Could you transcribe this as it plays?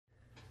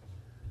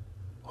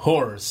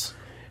Whores.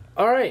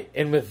 All right,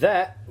 and with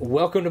that,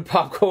 welcome to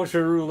Pop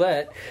Culture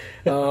Roulette.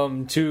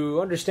 To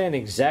understand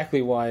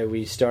exactly why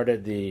we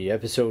started the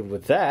episode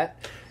with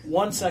that...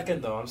 1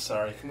 second, though. I'm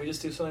sorry. Can we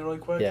just do something really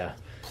quick? Yeah.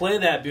 Play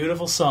that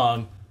beautiful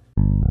song.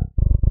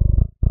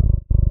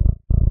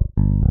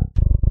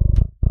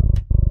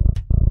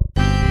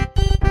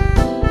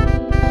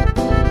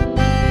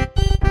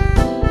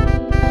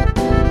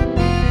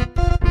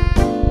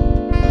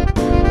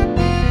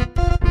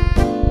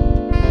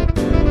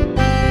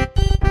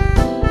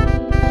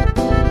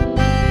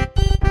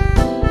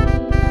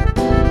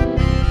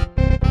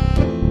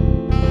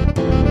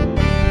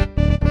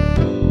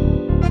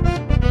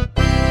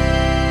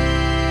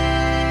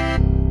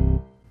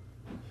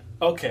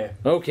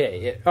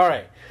 Okay, yeah, all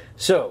right.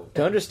 So,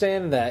 to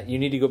understand that, you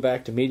need to go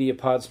back to Media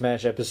Pod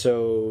Smash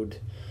episode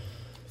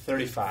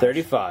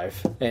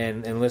 35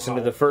 and listen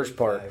to the first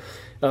part.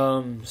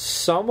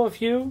 Some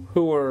of you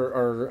who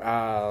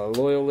are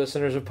loyal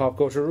listeners of Pop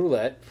Culture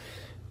Roulette,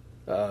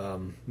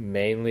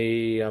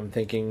 mainly I'm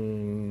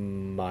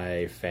thinking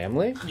my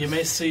family. You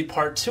may see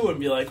part 2 and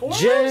be like, what?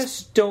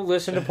 Just don't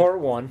listen to part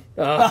 1.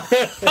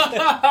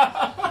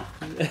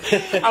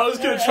 I was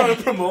going to try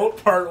to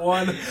promote part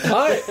 1.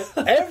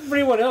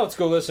 Everyone else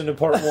go listen to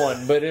part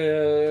 1, but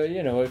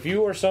if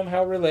you are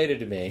somehow related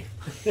to me,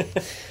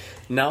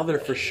 now they're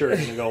for sure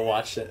going to go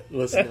watch it.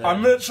 Listen to that.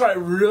 I'm going to try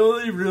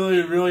really,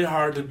 really, really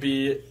hard to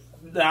be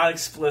not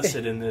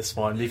explicit in this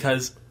one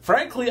because,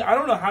 frankly, I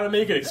don't know how to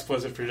make it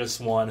explicit for just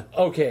one.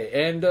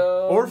 Okay, and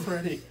or for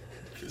any.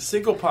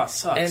 Single pot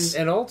sucks.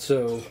 And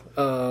also,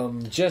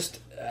 just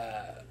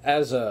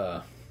as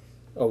a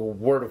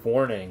word of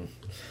warning.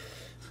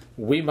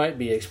 We might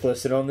be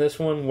explicit on this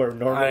one, where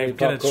normally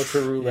Pop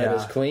Culture Roulette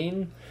is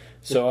clean.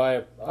 So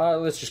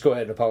let's just go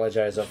ahead and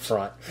apologize up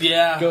front.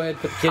 Yeah. Go ahead,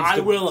 put the kids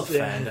to will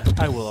offend. Yeah.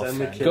 I will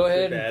offend. Go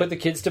ahead and put the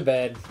kids to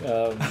bed.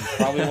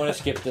 Probably want to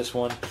skip this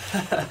one.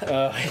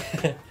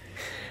 Turn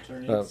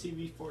in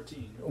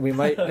CV14. We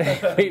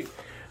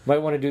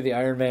might want to do the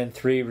Iron Man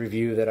 3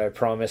 review that I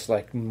promised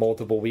like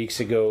multiple weeks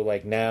ago,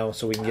 like now,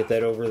 so we can get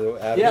that out of the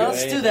way.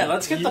 Let's do that.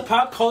 Let's get the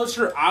pop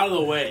culture out of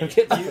the way.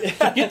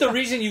 Get the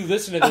reason you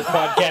listen to this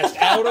podcast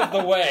out of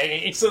the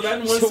way. So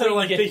then once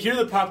they hear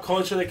the pop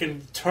culture, they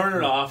can turn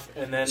it off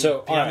and then be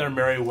on their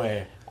merry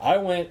way. I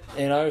went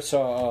and I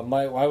saw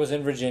I was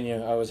in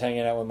Virginia. I was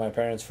hanging out with my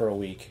parents for a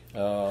week.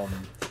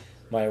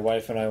 My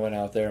wife and I went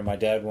out there. My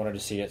dad wanted to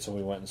see it, so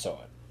we went and saw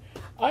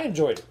it. I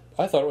enjoyed it.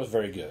 I thought it was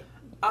very good.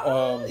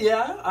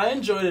 I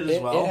enjoyed it as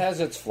well. It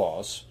has its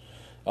flaws.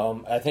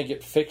 I think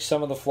it fixed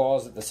some of the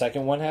flaws that the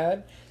second one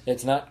had.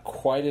 It's not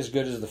quite as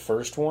good as the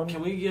first one.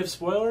 Can we give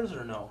spoilers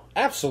or no?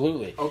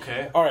 Absolutely.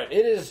 Okay. All right.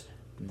 It is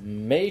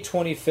May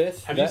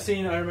 25th. Have you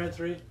seen Iron Man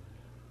 3?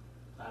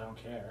 I don't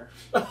care.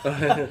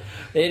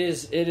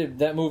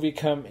 That movie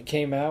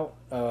came out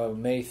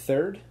May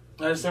 3rd.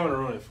 I just don't want to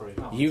ruin it for you.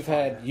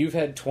 You've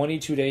had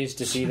 22 days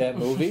to see that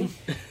movie.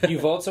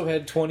 You've also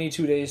had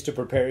 22 days to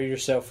prepare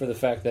yourself for the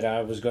fact that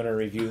I was going to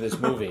review this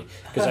movie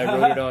because I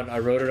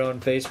wrote it on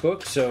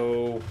Facebook.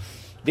 So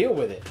deal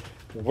with it.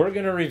 We're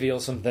going to reveal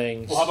some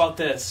things. Well, how about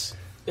this?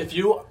 If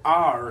you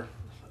are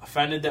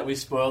offended that we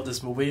spoiled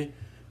this movie,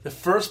 the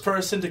first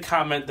person to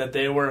comment that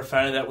they were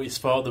offended that we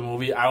spoiled the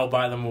movie, I will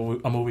buy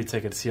them a movie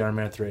ticket to see Iron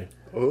Man 3.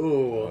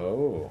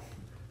 Oh.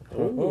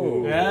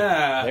 Ooh.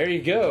 Yeah. There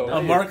you go.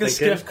 A Marcus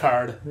gift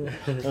card.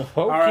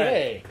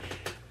 Okay.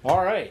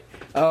 All right.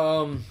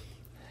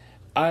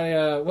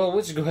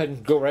 Let's just go ahead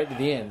and go right to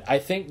the end. I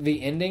think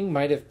the ending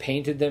might have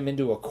painted them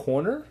into a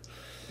corner.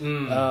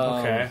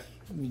 Okay.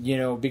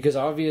 Because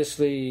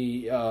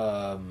obviously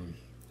Iron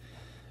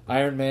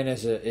Man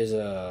is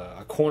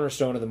a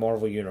cornerstone of the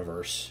Marvel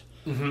Universe.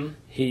 Mm-hmm.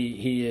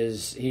 He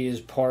is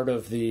part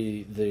of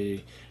the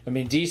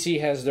DC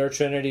has their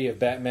trinity of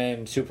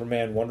Batman,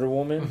 Superman, Wonder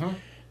Woman. Mm-hmm.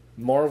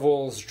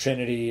 Marvel's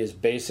trinity is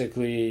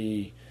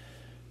basically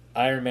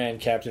Iron Man,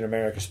 Captain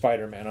America,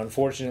 Spider-Man.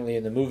 Unfortunately,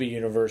 in the movie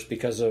universe,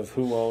 because of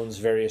who owns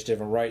various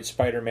different rights,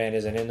 Spider-Man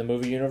isn't in the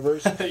movie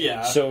universe.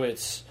 Yeah. So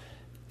it's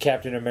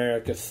Captain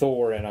America,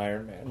 Thor, and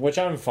Iron Man, which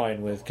I'm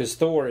fine with, because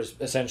Thor is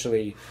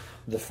essentially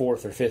the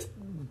fourth or fifth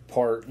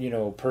part,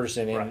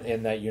 person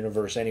in that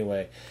universe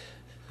anyway.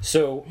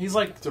 So he's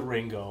like the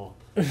Ringo.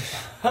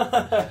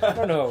 I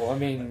don't know. I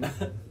mean,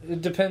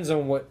 it depends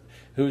on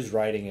who's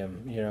writing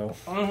him,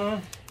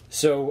 Mm-hmm.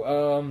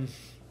 So,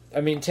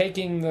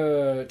 taking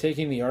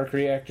the arc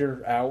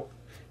reactor out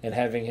and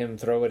having him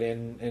throw it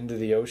into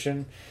the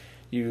ocean,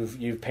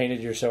 you've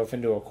painted yourself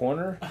into a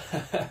corner.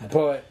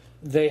 But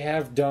they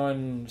have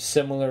done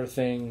similar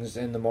things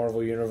in the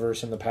Marvel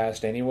Universe in the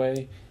past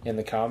anyway, in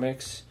the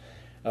comics.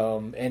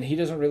 And he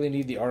doesn't really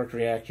need the arc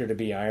reactor to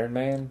be Iron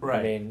Man.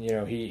 Right. I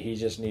mean, he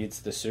just needs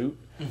the suit.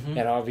 Mm-hmm.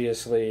 And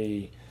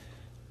obviously,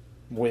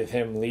 with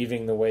him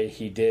leaving the way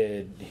he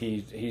did,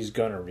 he's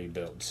gonna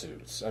rebuild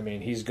suits. I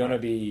mean, he's gonna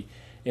be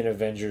in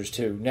Avengers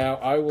 2. Now,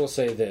 I will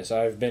say this.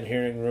 I've been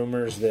hearing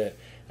rumors that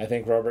I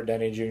think Robert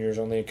Downey Jr. is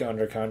only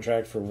under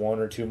contract for 1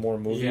 or 2 more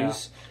movies. Yeah.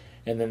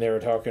 And then they were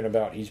talking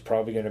about he's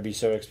probably going to be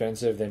so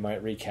expensive they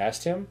might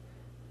recast him.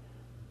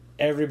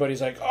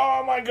 everybody's like,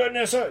 "Oh my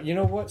goodness!" You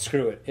know what?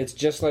 Screw it. It's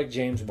just like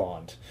James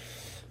Bond.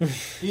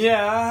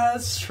 Yeah,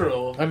 that's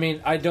true. I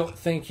mean, I don't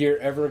think you're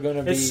ever going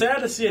to be. It's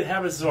sad to see it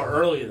happen so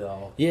early,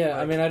 though. Yeah,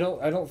 I mean, I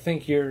don't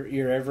think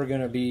you're ever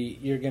going to be.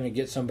 You're going to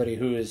get somebody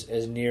who is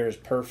as near as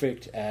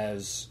perfect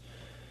as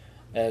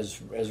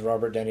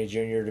Robert Downey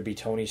Jr. to be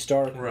Tony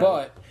Stark. Right.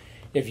 But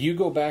if you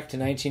go back to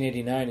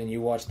 1989 and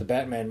you watch the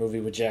Batman movie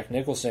with Jack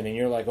Nicholson, and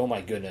you're like, "Oh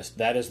my goodness,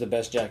 that is the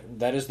best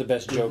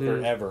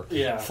Joker ever."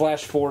 Yeah.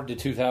 Flash forward to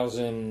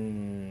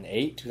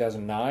 2008,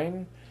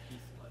 2009.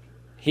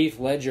 Heath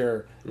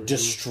Ledger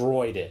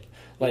destroyed it.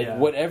 Like,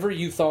 whatever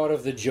you thought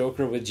of the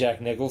Joker with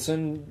Jack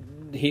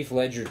Nicholson, Heath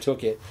Ledger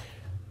took it.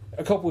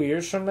 A couple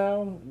years from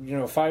now,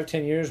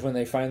 5-10 years, when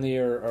they finally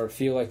or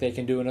feel like they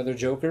can do another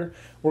Joker,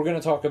 we're going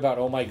to talk about,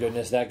 oh my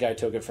goodness, that guy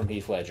took it from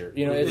Heath Ledger.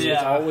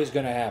 It's always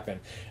going to happen.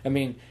 I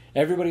mean,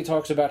 everybody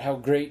talks about how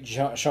great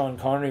Sean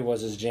Connery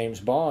was as James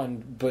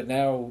Bond, but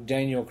now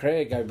Daniel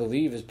Craig, I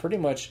believe, is pretty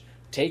much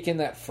taken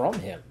that from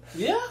him.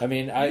 Yeah, I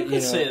mean, you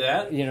could say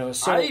that.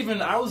 So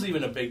I was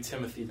even a big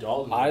Timothy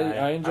Dalton guy.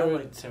 I enjoyed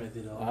liked Timothy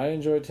Dalton. I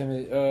enjoyed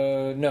Timothy.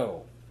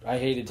 No, I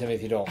hated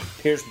Timothy Dalton.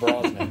 Pierce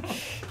Brosnan.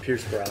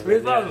 Pierce Brosnan.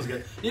 Pierce Brosnan was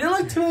good. You don't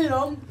like Timothy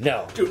Dalton?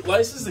 No, dude.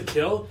 License to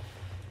Kill,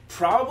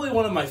 probably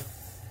one of my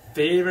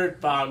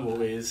favorite Bond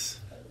movies.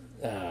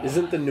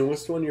 Isn't the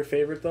newest one your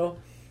favorite though?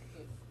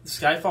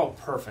 Skyfall,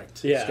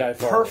 perfect. Yeah,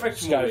 Skyfall.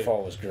 Perfect movie.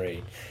 Skyfall was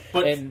great.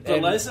 But And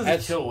License to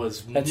at- Kill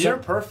was at near some-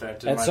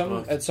 perfect in my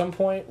book. At some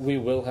point, we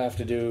will have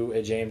to do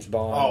a James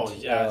Bond Oh,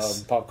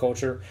 yes. pop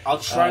culture. I'll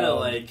try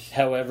to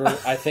However,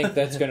 I think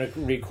that's going to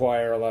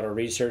require a lot of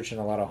research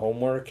and a lot of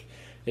homework.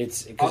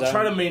 I'll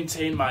try to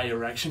maintain my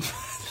erection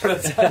for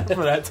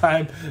that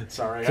time.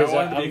 Sorry, I Because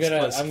wanted to be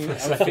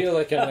explicit. I feel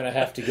like I'm going to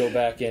have to go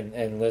back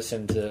and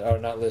listen to, or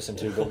not listen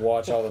to, but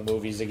watch all the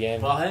movies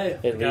again. Well, hey,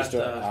 At we least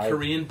got the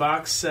Korean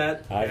box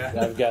set.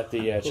 I've got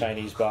the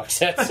Chinese box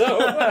set, so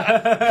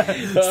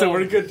So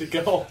we're good to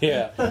go.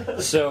 yeah.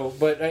 So,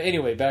 but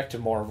anyway, back to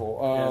Marvel.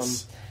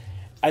 Yes.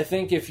 I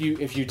think if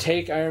you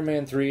take Iron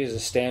Man 3 as a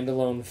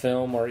standalone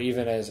film, or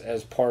even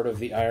as part of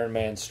the Iron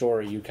Man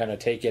story, you kind of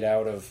take it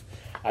out of.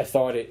 I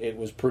thought it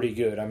was pretty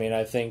good. I mean,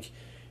 I think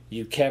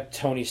you kept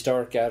Tony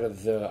Stark out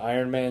of the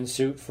Iron Man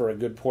suit for a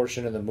good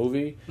portion of the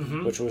movie,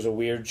 which was a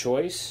weird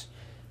choice,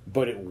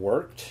 but it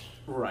worked.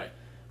 Right.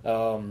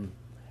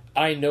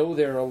 I know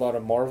there are a lot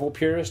of Marvel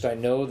purists. I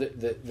know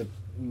that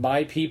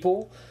my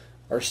people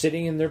are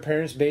sitting in their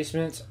parents'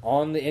 basements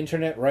on the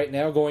internet right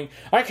now going,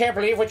 I can't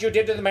believe what you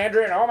did to the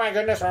Mandarin. Oh my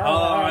goodness.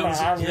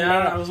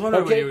 I was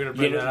wondering when you were going to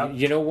bring that up.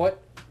 You know what?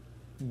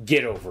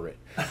 Get over it.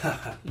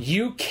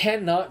 You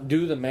cannot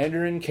do the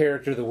Mandarin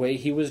character the way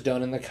he was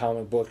done in the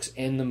comic books,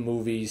 in the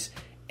movies,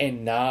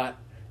 and not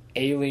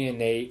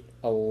alienate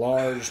a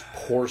large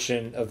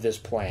portion of this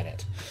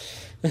planet.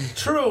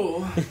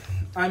 True.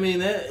 I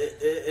mean,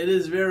 it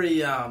is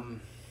very. I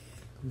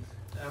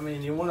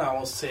mean, you want to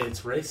almost say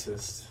it's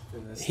racist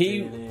in this day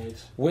and age.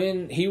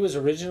 When he was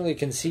originally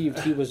conceived,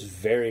 he was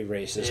very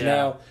racist. Yeah.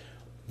 Now,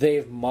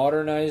 they've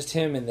modernized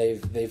him and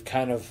they've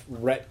kind of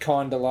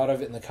retconned a lot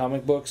of it in the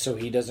comic books, so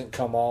he doesn't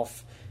come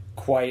off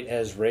quite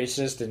as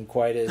racist and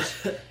quite as,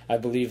 I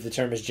believe the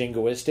term is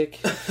jingoistic.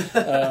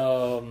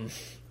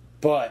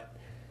 But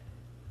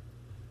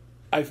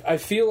I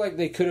feel like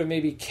they could have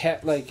maybe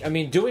kept,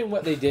 doing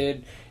what they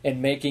did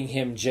and making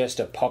him just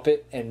a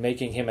puppet and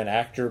making him an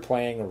actor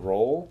playing a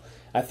role,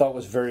 I thought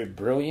was very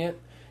brilliant.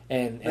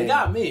 And it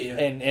got me.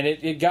 And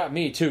it got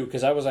me, too,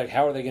 because I was like,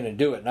 how are they going to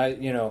do it?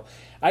 And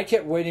I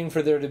kept waiting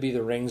for there to be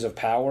the Rings of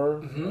Power,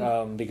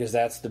 because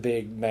that's the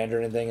big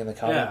Mandarin thing in the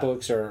comic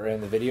books or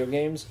in the video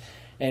games.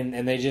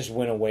 And they just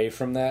went away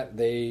from that.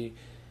 They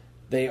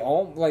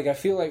all, I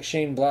feel like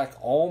Shane Black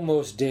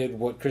almost did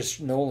what Chris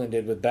Nolan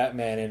did with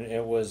Batman, and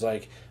it was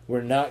like,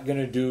 we're not going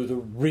to do the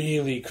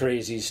really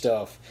crazy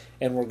stuff,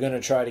 and we're going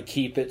to try to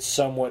keep it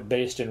somewhat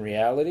based in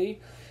reality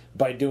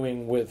by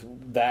doing with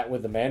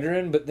the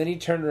Mandarin. But then he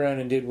turned around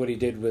and did what he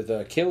did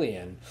with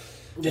Killian.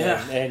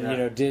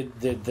 And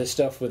did the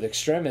stuff with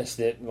Extremis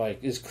that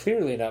is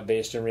clearly not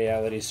based in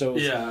reality. So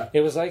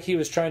it was like he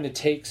was trying to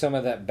take some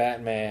of that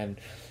Batman,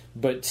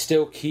 but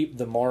still keep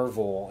the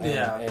Marvel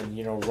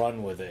and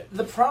run with it.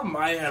 The problem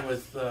I had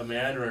with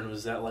Mandarin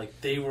was that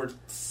they were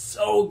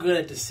so good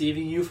at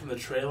deceiving you from the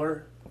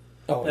trailer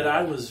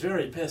I was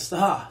very pissed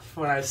off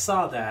when I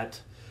saw that.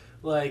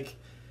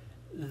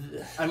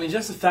 I mean,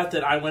 just the fact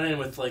that I went in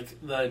with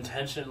the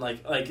intention,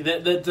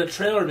 the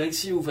trailer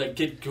makes you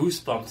get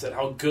goosebumps at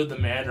how good the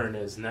Mandarin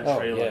is in that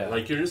trailer. Yeah.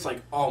 You're just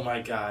oh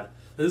my god,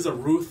 this is a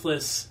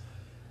ruthless,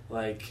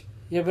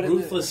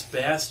 ruthless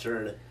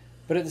bastard.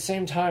 But at the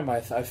same time,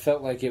 I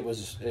felt like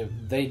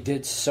they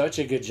did such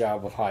a good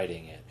job of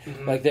hiding it.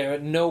 Mm-hmm. There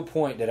at no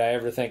point did I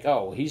ever think,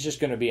 oh, he's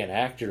just going to be an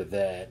actor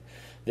that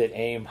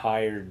AIM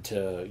hired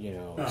to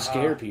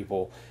scare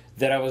people.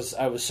 That I was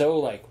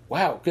so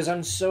wow, because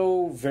I'm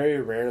so very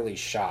rarely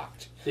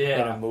shocked in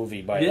a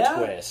movie by a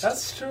twist.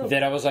 That's true.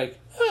 That I was like,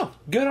 oh,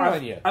 good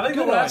on you. I think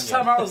the last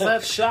time I was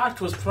that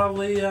shocked was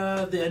probably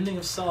the ending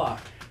of Saw.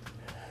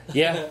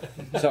 Yeah,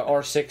 so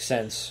our Sixth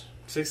Sense.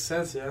 Sixth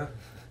Sense, yeah.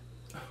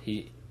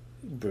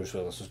 Bruce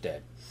Willis was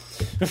dead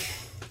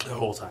The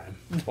whole time.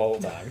 the whole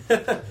time.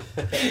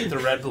 The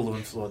red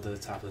balloon flew to the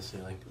top of the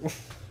ceiling.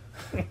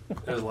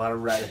 There's a lot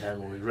of red in that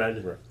movie.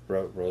 Red.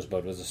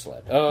 Rosebud was a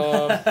sled.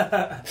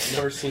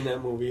 Never seen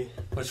that movie.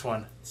 Which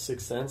one?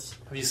 Sixth Sense.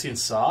 Have you seen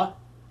Saw?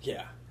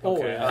 Yeah.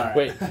 Okay, yeah. all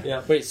right.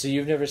 Yeah. Wait. So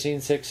you've never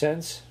seen Sixth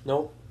Sense?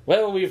 Nope.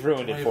 Well, we've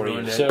ruined it We've for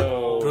ruined you. it.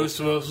 So Bruce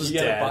Willis was You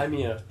gotta dead. buy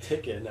me a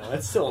ticket now.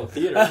 It's still in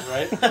theaters,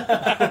 right?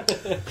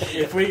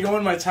 If we go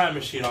in my time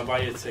machine, I'll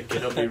buy you a ticket.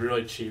 It'll be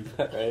really cheap.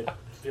 right. It'll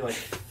be like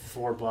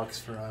 $4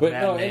 for a But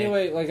no, matinee.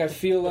 anyway, like I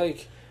feel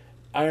like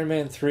Iron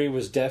Man 3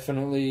 was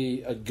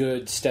definitely a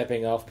good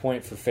stepping off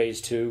point for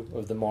Phase 2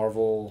 of the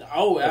Marvel.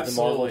 Oh, of the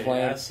Marvel absolutely,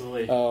 plan.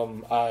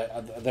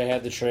 absolutely. They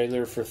had the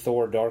trailer for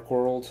Thor: Dark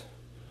World.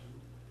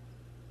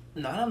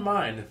 Not on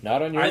mine.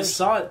 Not on yours. I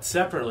saw it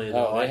separately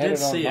though. Oh, they I had did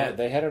it on see mine. it.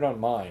 They had it on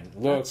mine.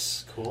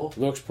 That's cool.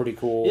 Looks pretty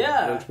cool.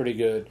 Yeah. Looks pretty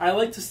good. I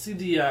like to see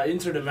the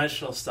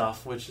interdimensional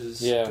stuff, which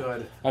is Yeah.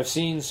 good. I've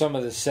seen some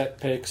of the set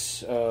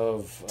pics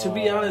of. To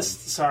be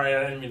honest, sorry,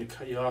 I didn't mean to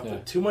cut you off, Yeah.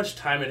 but too much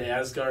time in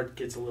Asgard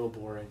gets a little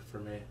boring for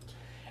me.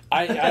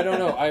 I don't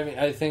know. I mean,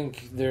 I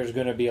think there's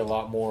going to be a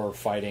lot more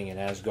fighting in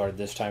Asgard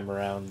this time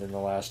around than the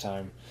last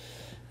time.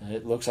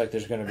 It looks like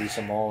there's going to be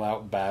some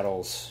all-out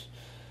battles.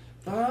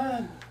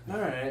 All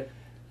right.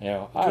 You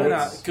know, Good on-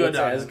 What's good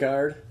on-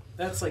 Asgard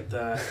That's like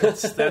that's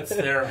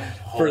their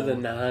home. for the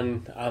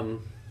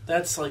non.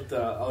 That's like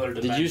the other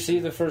dimension. Did you see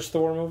the first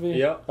Thor movie?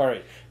 Yep. All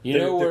right. You the,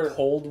 know the where?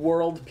 cold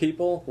world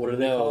people. What are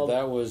they No, called?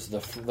 that was the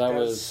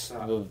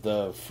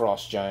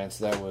Frost Giants.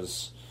 That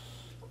was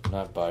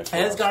not by Frost.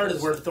 Asgard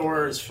is where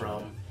Thor is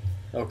from.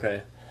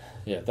 Okay.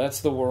 Yeah, that's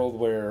the world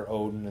where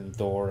Odin and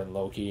Thor and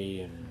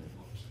Loki and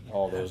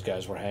all those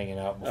guys were hanging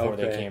out before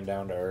they Okay. came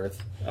down to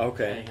Earth.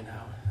 Okay. Hanging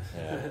out.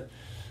 Yeah.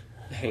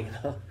 Hang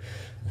on.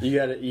 You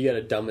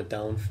gotta dumb it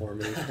down for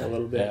me a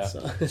little bit.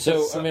 Yeah.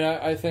 So I mean,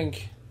 I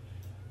think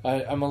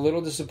I'm a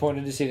little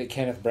disappointed to see that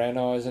Kenneth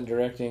Branagh isn't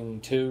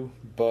directing 2,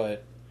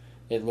 but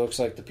it looks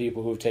like the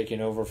people who've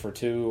taken over for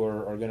 2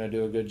 are going to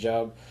do a good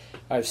job.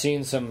 I've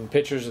seen some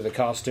pictures of the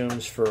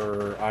costumes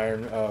for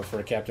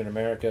for Captain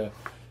America,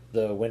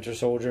 the Winter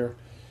Soldier.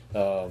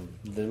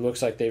 It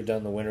looks like they've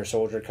done the Winter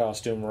Soldier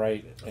costume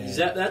right. Is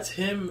that's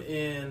him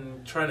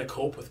in trying to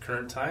cope with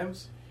current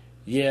times?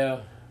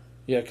 Yeah,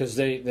 because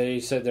they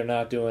said they're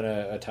not doing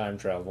a time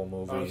travel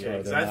movie. Okay, Or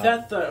 'cause they're I not-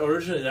 thought that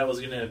originally that was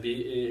gonna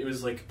be it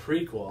was like a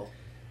prequel,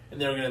 and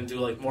they were gonna do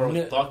like more No.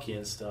 with Bucky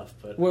and stuff.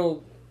 But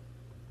Well,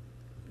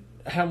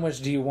 how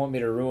much do you want me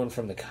to ruin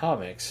from the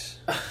comics?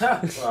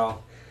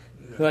 well,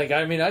 Like,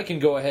 I mean, I can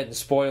go ahead and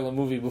spoil a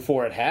movie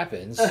before it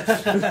happens.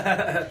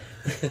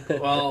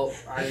 well,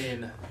 I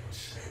mean,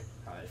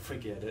 I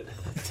forget it.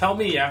 Tell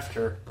me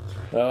after.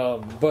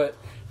 But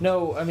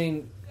no, I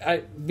mean,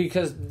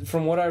 because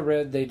from what I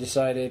read, they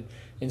decided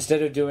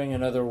instead of doing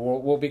another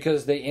world, well,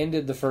 because they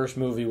ended the first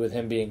movie with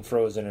him being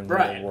frozen in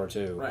Right. World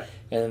War II, Right.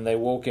 and they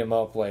woke him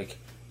up like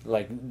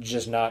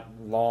just not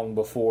long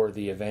before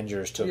the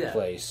Avengers took Yeah.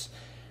 place.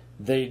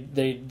 They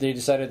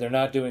decided they're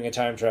not doing a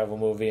time travel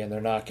movie, and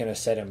they're not going to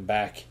set him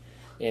back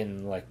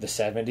in like the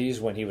 70s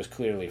when he was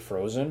clearly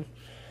frozen.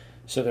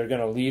 So they're going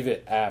to leave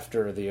it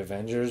after the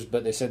Avengers,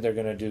 but they said they're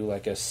going to do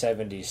like a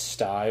 70s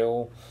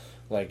style,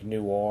 like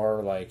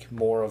noir, like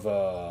more of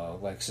a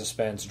like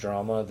suspense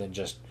drama than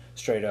just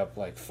straight up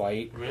like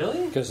fight.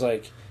 Really? Because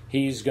like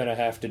he's going to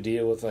have to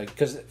deal with like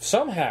because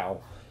somehow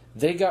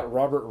they got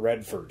Robert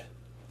Redford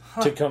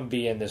to come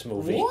be in this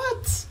movie.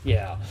 What?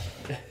 Yeah.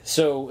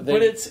 So they,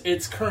 But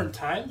it's current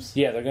times.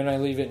 yeah, they're going to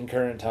leave it in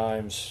current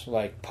times,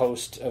 like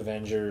post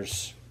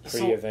Avengers,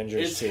 pre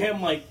Avengers. It's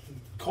him like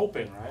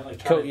coping, right?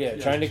 Like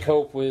Trying to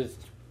cope with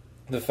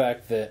the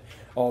fact that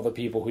all the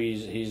people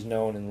he's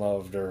known and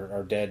loved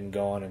are dead and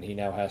gone, and he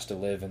now has to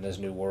live in this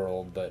new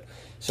world. But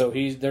so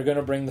they're going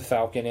to bring the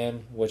Falcon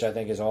in, which I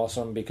think is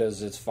awesome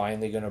because it's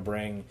finally going to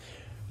bring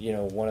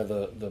one of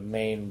the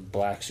main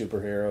black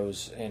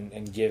superheroes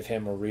and give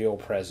him a real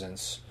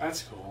presence.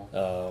 That's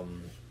cool.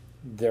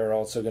 They're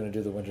also going to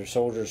do the Winter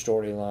Soldier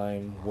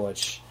storyline,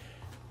 which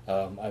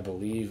I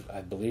believe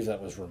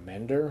that was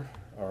Remender,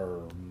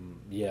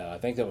 I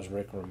think that was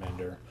Rick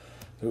Remender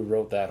who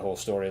wrote that whole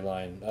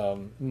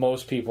storyline.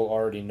 Most people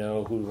already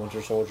know who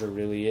Winter Soldier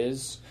really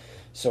is,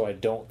 so I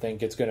don't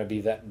think it's going to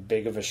be that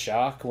big of a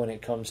shock when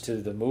it comes to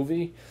the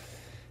movie.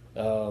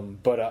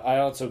 But I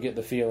also get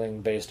the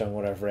feeling, based on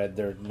what I've read,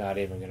 they're not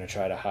even going to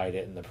try to hide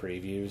it in the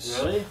previews.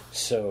 Really?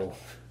 So,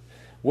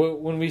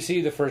 when we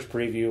see the first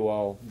preview,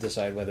 I'll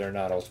decide whether or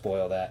not I'll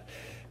spoil that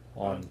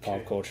on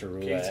Pop Culture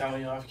Can you Roulette. tell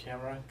me off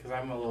camera? Because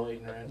I'm a little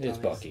ignorant. It's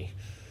Tell me. Bucky.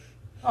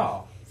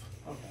 Oh,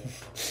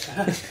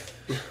 okay.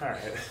 All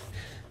right.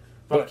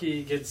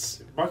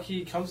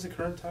 Bucky comes to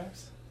current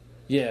times.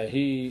 Yeah,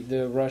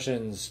 the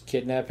Russians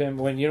kidnap him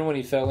when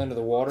he fell into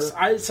the water.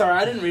 I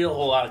didn't read a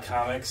whole lot of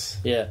comics.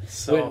 Yeah,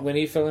 So- when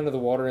he fell into the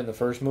water in the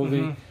first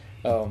movie,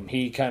 Mm-hmm.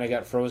 he kind of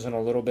got frozen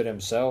a little bit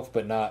himself,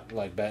 but not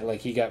like bad.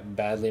 Like he got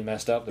badly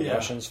messed up. The Yeah.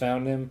 Russians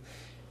found him,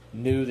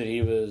 knew that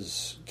he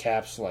was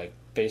Cap's like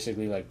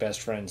basically like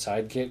best friend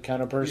sidekick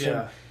kind of person.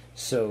 Yeah.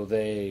 So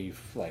they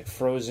like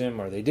froze him,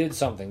 or they did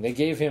something. They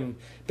gave him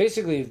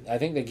basically. I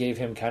think they gave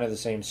him kind of the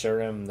same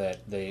serum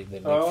that Nick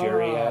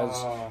Fury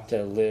has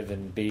to live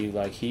and be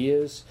like he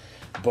is,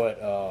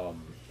 but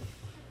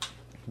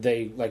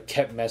they like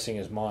kept messing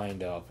his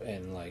mind up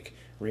and like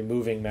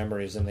removing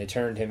memories, and they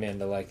turned him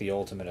into like the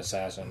ultimate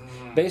assassin.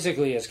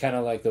 Basically, it's kind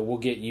of like the "We'll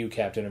get you,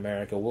 Captain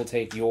America. We'll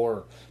take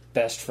your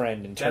best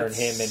friend and turn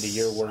him into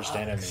your worst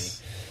enemy."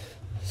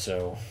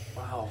 So,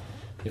 wow.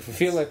 If we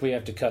feel like we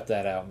have to cut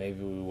that out,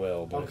 maybe we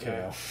will. But,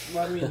 Okay,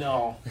 let me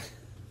know.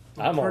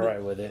 I'm all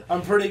right with it.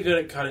 I'm pretty good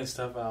at cutting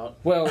stuff out.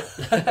 Well,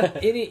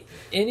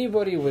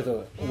 anybody with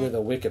a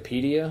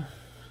Wikipedia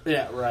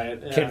Yeah,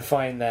 right. Yeah. can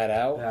find that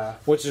out, Yeah.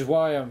 which is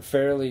why I'm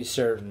fairly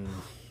certain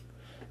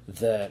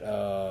that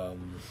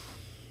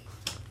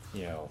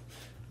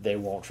they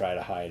won't try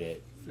to hide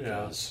it,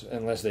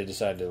 unless they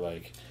decide to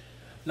like.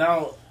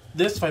 Now,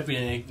 this might be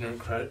an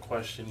ignorant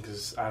question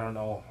because I don't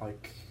know,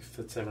 like if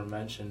it's ever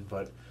mentioned,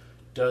 but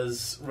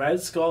does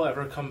Red Skull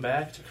ever come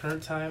back to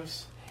current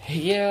times?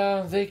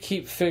 Yeah, they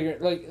keep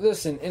figuring. Like,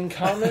 listen, in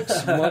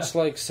comics, much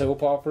like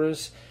soap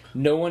operas,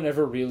 no one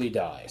ever really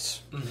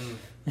dies. Mm-hmm.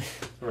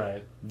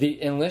 Right.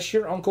 Unless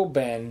you're Uncle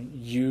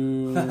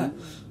Ben,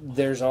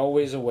 there's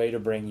always a way to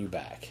bring you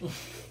back.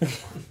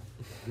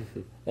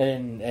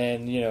 and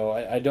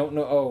I don't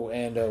know. Oh,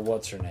 and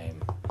what's her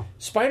name?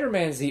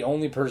 Spider-Man's the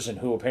only person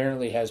who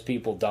apparently has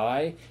people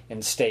die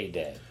and stay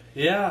dead.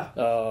 Yeah.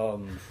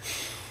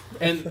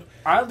 And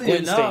oddly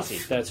Gwen enough,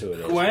 Stacy, that's who it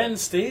is. Gwen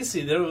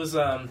Stacy. There was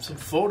some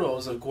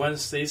photos of Gwen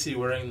Stacy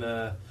wearing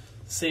the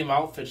same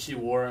outfit she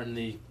wore in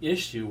the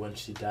issue when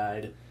she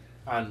died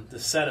on the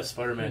set of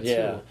Spider-Man 2.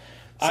 Yeah.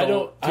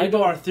 So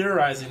people are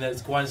theorizing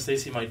that Gwen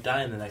Stacy might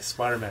die in the next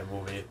Spider-Man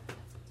movie.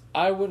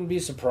 I wouldn't be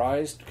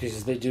surprised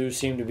because they do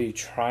seem to be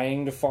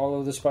trying to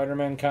follow the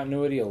Spider-Man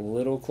continuity a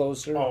little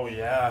closer. Oh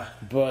yeah,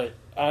 but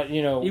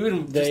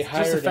even they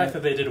hired just the fact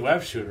that they did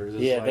web shooters.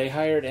 Yeah, they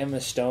hired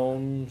Emma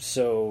Stone,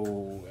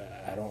 so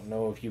I don't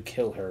know if you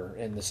kill her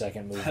in the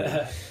second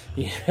movie.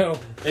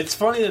 It's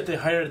funny that they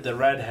hired the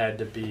redhead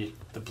to be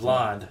the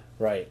blonde,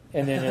 right?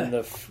 And then in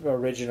the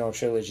original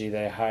trilogy,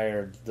 they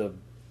hired the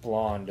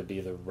blonde to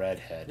be the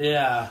redhead.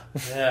 Yeah.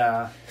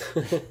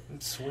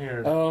 It's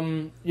weird.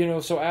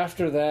 So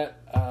after that,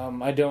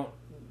 I don't,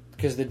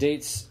 because the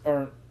dates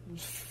aren't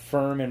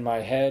firm in my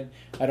head.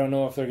 I don't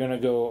know if they're going to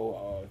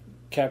go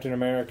Captain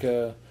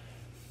America,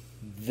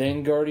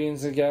 then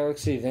Guardians of the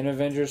Galaxy, then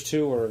Avengers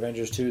 2, or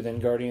Avengers 2, then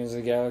Guardians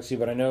of the Galaxy.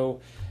 But I know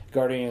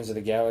Guardians of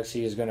the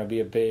Galaxy is going to be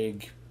a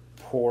big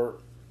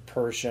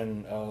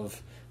portion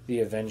of the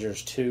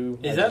Avengers 2.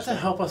 Is that to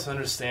help us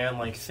understand,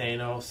 like,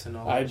 Thanos and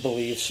all that? I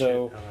believe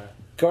so. Okay.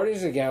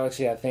 Guardians of the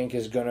Galaxy, I think,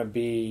 is going to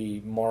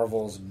be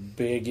Marvel's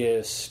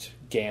biggest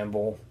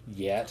gamble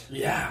yet.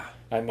 Yeah.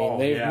 I mean,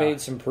 they've made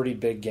some pretty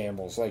big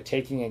gambles, like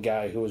taking a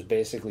guy who was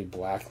basically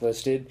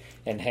blacklisted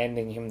and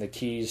handing him the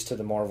keys to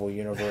the Marvel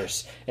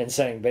Universe and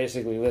saying,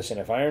 basically, listen,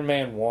 if Iron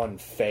Man 1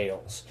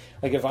 fails,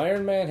 like if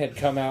Iron Man had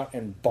come out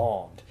and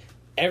bombed,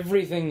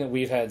 everything that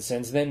we've had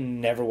since then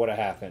never would have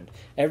happened.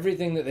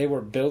 Everything that they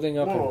were building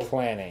up and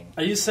planning.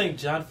 Are you saying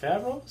Jon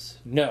Favreau's?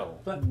 No,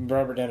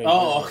 Robert Downey Jr.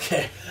 Oh,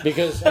 okay.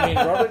 Because, I mean,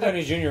 Robert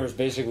Downey Jr. was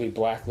basically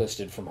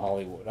blacklisted from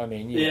Hollywood. I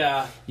mean,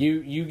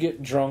 you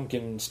get drunk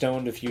and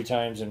stoned a few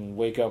times and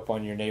wake up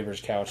on your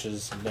neighbor's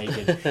couches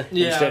naked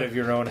instead of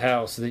your own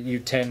house. That you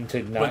tend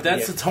to not. But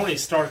that's the Tony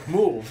Stark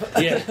move.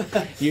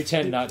 Yeah, you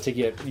tend not to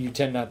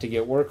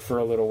get work for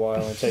a little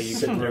while until you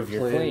can prove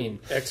you're clean.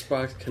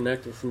 Xbox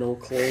Connect with no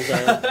clothes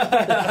on.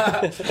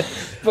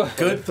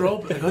 Good throw,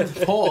 good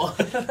pull.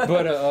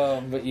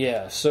 But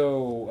yeah,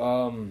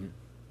 so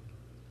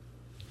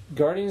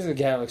Guardians of the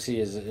Galaxy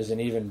is an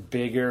even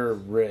bigger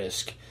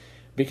risk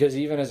because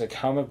even as a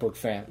comic book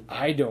fan,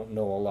 I don't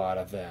know a lot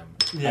of them.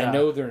 Yeah. I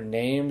know their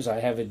names, I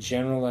have a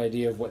general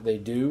idea of what they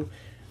do,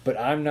 but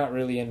I'm not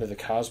really into the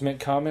cosmic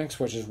comics,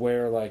 which is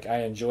where like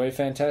I enjoy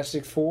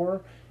Fantastic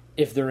Four.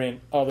 If they're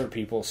in other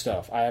people's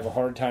stuff, I have a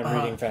hard time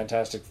reading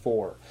Fantastic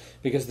Four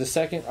because the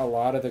second a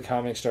lot of the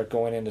comics start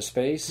going into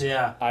space,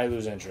 I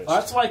lose interest. Well,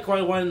 that's like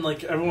when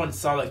like everyone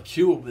saw the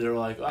Cube, they were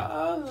like,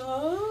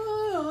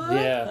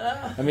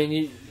 yeah. I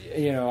mean,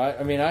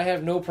 I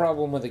have no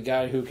problem with a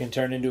guy who can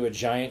turn into a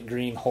giant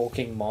green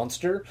hulking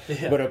monster,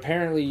 but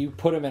apparently you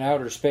put him in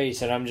outer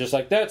space, and I'm just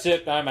like, that's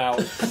it, I'm out.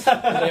 So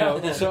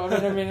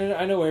I mean,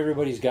 I know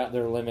everybody's got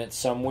their limits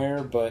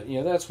somewhere, but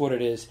that's what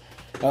it is.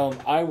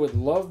 I would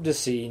love to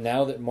see,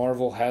 now that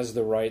Marvel has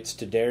the rights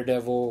to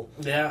Daredevil,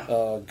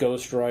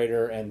 Ghost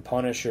Rider, and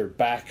Punisher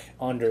back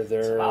under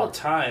their... It's about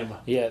time.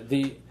 Yeah,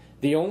 the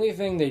only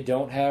thing they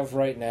don't have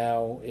right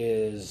now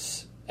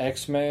is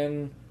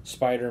X-Men,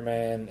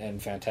 Spider-Man,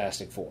 and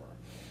Fantastic Four.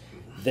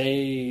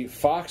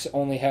 Fox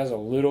only has a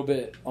little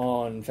bit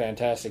on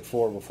Fantastic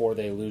Four before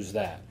they lose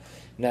that.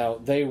 Now,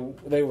 they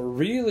were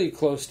really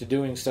close to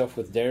doing stuff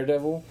with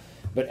Daredevil,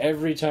 but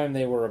every time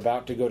they were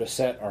about to go to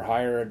set or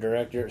hire a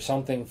director,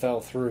 something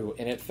fell through.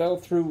 And it fell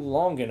through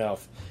long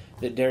enough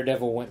that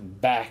Daredevil went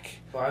back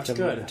Well, that's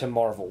good. to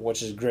Marvel,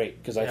 which is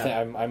great because I Yeah.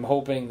 think I'm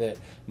hoping that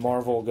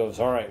Marvel goes,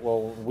 all right,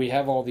 well, we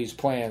have all these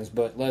plans,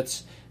 but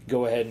let's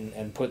go ahead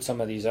and put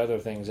some of these other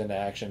things into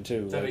action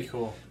too. That'd like be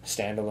cool.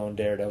 Standalone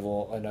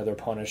Daredevil, another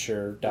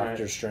Punisher,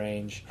 Doctor Right.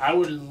 Strange. I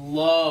would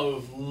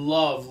love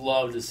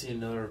to see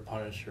another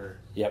Punisher.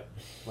 Yep.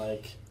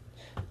 Like,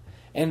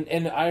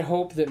 And I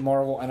hope that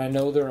Marvel, and I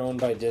know they're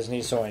owned by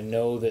Disney, so I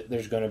know that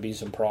there's going to be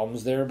some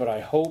problems there, but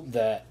I hope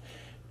that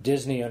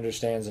Disney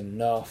understands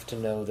enough to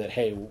know that,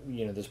 hey,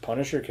 this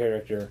Punisher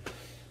character,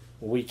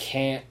 we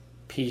can't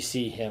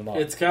PC him up.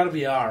 it's got to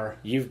be R.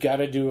 You've got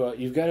to do R,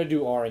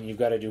 and you've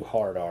got to do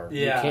hard R.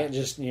 Yeah. You can't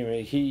just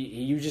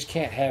you just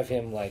can't have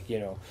him like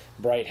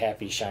bright,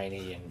 happy,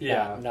 shiny, and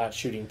Yeah. not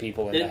shooting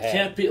people in It the head.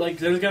 can't be like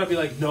there's got to be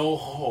like no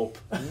hope.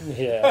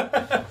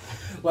 Yeah.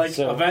 Like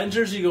So-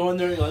 Avengers, you go in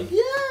there and you're like,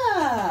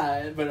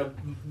 yeah, but a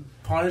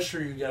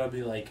Punisher, you gotta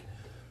be like,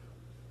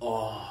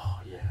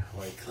 oh yeah,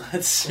 like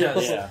let's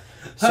just Yeah.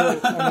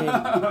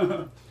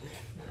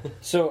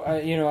 So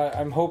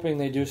I'm hoping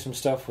they do some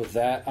stuff with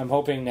that. I'm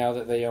hoping now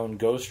that they own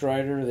Ghost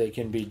Rider, they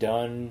can be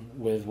done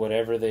with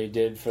whatever they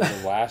did for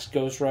the last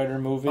Ghost Rider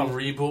movie. a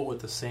reboot with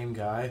the same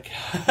guy.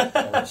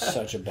 That was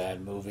such a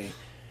bad movie.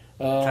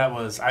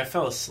 I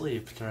fell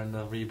asleep during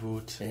the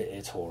reboot.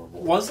 It's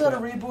horrible. Was that a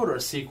reboot or a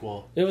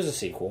sequel? It was a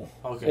sequel.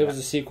 Okay. It was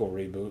a sequel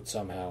reboot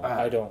somehow. Ah.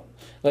 I don't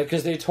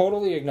because they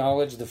totally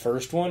acknowledged the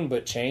first one,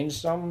 but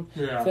changed some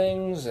Yeah.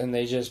 things, and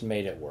they just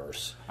made it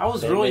worse. I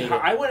was They really made high.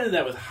 it- I went into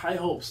that with high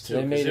hopes too. They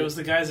Because made it it- was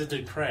the guys that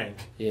did Crank.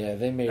 Yeah,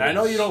 they made. And I it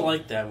know you don't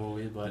like that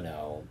movie, but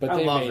No, but I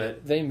they love made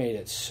it. They made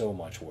it so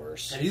much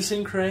worse. have you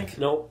seen Crank?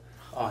 Nope.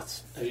 Oh,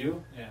 have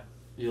you? Yeah.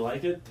 You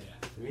like it?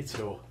 Yeah. Me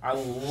too. I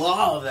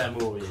love that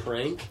movie.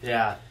 Crank?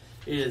 Yeah,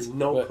 it is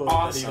No But clue what that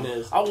awesome. even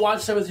is. I'll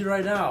watch that with you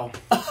right now.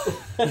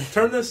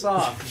 Turn this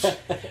off.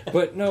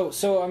 But no,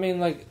 so I mean,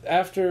 like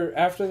after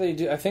they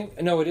do, I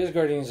think no, it is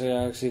Guardians of the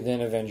Galaxy,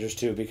 then Avengers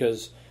 2,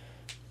 because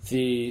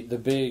the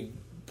big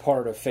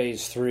part of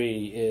Phase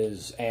 3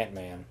 is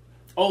Ant-Man.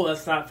 Oh,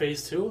 that's not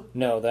Phase 2?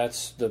 No,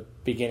 that's the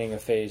beginning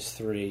of Phase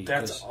 3.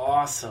 That's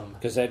awesome.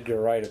 Because Edgar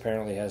Wright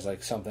apparently has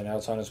like something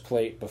else on his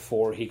plate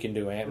before he can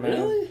do Ant-Man.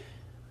 Really?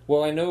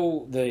 Well, I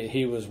know that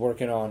he was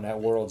working on At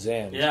World's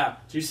End. Yeah.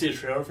 Did you see a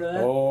trailer for that?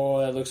 Oh,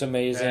 that looks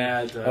amazing.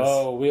 Yeah, it does.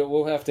 Oh,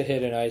 we'll have to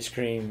hit an ice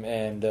cream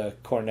and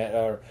cornet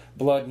or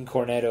blood and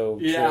cornetto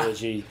Yeah.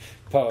 trilogy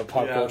pop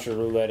Yeah. culture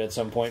roulette at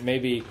some point.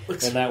 Maybe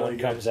Looks when that really one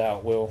good. comes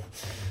out, we'll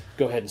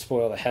go ahead and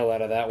spoil the hell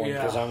out of that one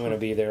because Yeah. I'm going to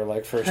be there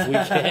like first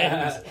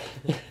weekend.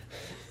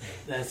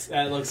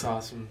 That looks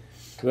awesome.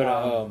 But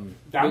I'm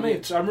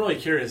really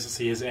curious to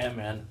see his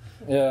Ant-Man.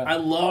 yeah,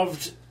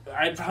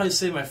 I'd probably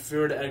say my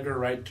favorite Edgar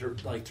Wright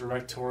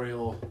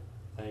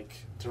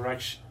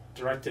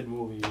directed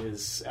movie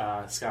is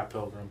Scott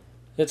Pilgrim.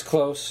 it's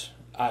close.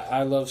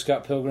 I love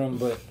Scott Pilgrim,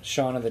 but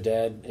Shaun of the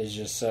Dead is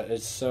just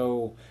it's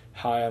so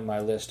high on my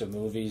list of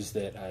movies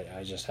that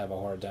I just have a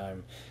hard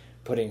time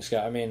putting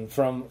Scott. I mean,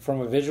 from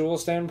a visual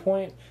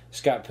standpoint,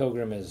 Scott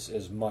Pilgrim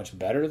is much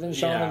better than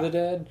Shaun of Yeah. the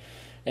Dead,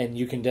 and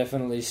you can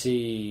definitely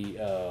see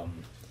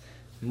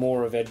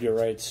more of Edgar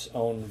Wright's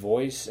own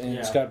voice in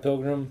Yeah. Scott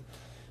Pilgrim.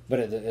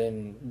 But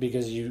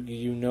because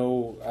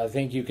I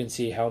think you can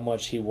see how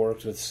much he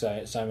worked with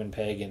Simon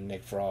Pegg and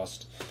Nick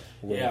Frost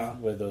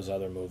with those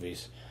other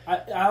movies.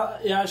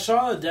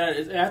 Shaun of the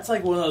Dead. That's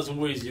like one of those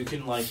movies you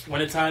can like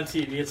when it's on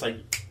TV. It's like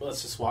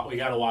let's just watch. We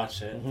gotta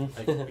watch it. Mhm.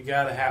 Like we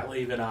gotta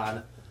leave it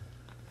on.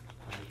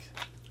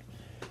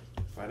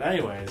 But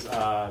anyways,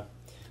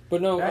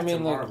 But no, Back I mean,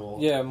 to like, Marvel.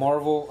 yeah,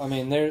 Marvel. I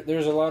mean,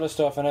 there's a lot of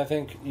stuff, and I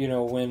think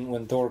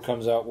when Thor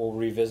comes out, we'll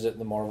revisit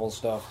the Marvel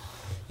stuff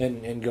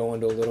and go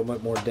into a little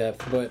bit more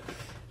depth. But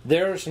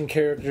there are some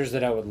characters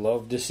that I would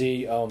love to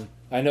see.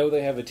 I know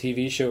they have a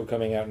TV show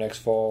coming out next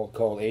fall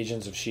called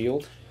Agents of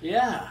S.H.I.E.L.D.,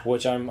 yeah,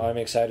 which I'm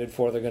excited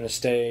for. They're going to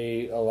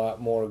stay a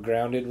lot more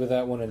grounded with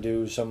that one and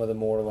do some of the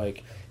more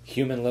like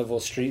human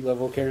level, street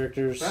level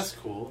characters. that's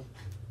cool.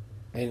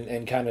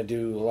 And kind of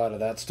do a lot of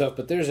that stuff.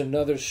 But there's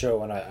another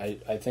show, and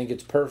I think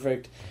it's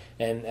perfect,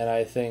 and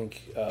I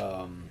think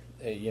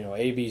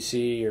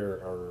ABC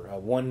or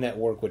One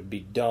Network would be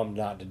dumb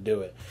not to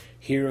do it.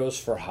 Heroes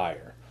for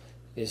Hire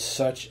is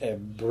such a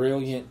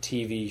brilliant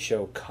TV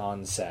show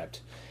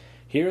concept.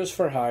 Heroes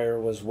for Hire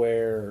was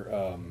where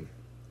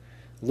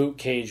Luke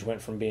Cage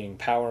went from being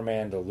Power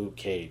Man to Luke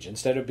Cage.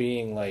 Instead of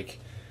being like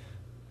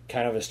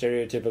kind of a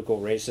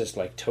stereotypical racist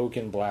like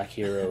token black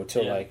hero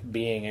to Yeah. like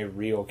being a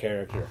real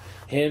character.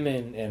 Him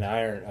and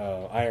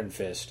Iron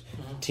Fist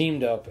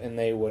teamed up, and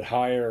they would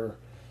hire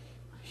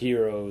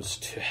heroes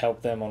to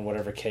help them on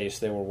whatever case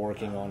they were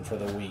working on for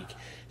the week.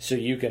 So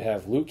you could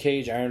have Luke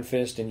Cage, Iron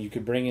Fist, and you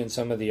could bring in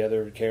some of the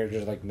other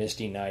characters like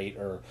Misty Knight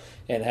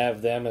and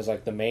have them as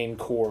like the main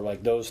core.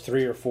 Like those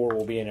 3 or 4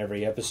 will be in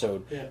every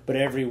episode. Yeah. But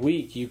every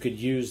week you could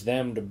use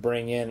them to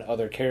bring in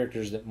other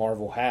characters that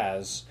Marvel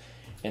has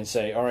and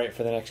say, all right,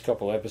 for the next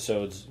couple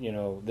episodes,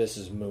 this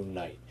is Moon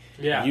Knight.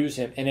 Yeah, Use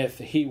him. And if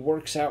he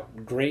works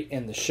out great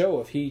in the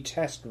show, if he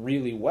tests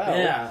really well,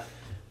 yeah.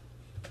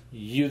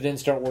 you then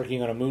start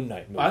working on a Moon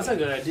Knight movie. Well, that's a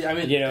good idea. I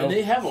mean, You know? and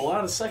they have a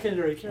lot of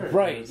secondary characters.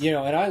 Right, you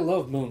know, and I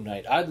love Moon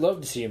Knight. I'd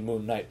love to see a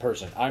Moon Knight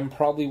person. I'm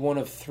probably one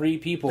of 3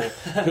 people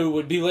who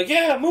would be like,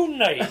 yeah, Moon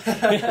Knight!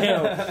 You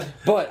know?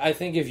 But I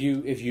think if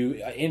you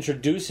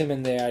introduce him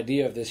in the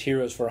idea of this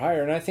Heroes for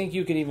Hire, and I think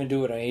you could even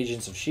do it on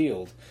Agents of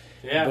S.H.I.E.L.D.,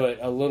 Yeah. but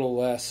a little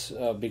less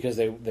because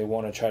they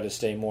want to try to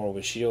stay more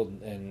with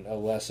S.H.I.E.L.D. and a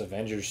less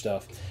Avengers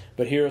stuff.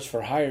 But Heroes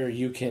for Hire,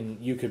 you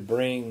could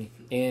bring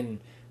in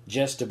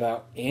just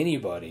about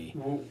anybody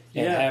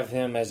and have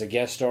him as a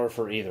guest star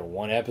for either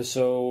one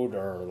episode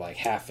or like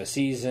half a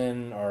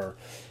season, or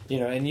you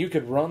know, and you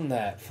could run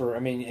that for, I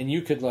mean, and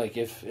you could, like,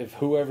 if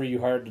whoever you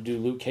hired to do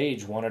Luke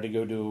Cage wanted to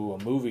go do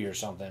a movie or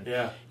something,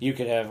 you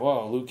could have,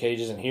 well, Luke Cage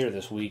isn't here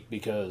this week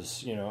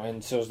because, you know,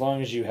 and so as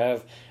long as you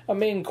have a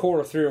main core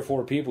of 3 or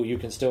 4 people, you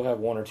can still have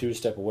 1 or 2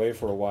 step away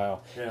for a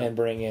while and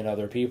bring in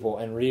other people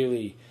and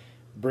really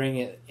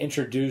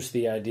introduce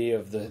the idea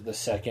of the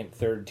second,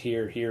 third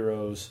tier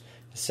heroes,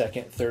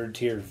 second, third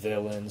tier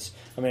villains.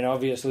 I mean,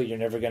 obviously, you're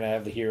never going to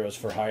have the Heroes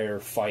for Hire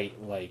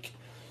fight like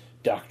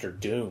Doctor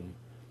Doom.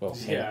 Well,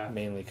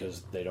 mainly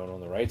because they don't own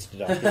the rights to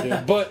Doctor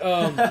Doom. But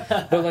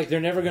like, they're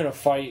never going to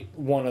fight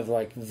one of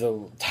like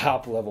the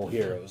top level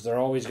heroes. They're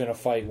always going to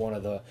fight one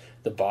of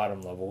the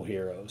bottom level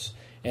heroes.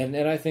 And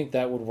I think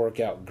that would work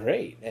out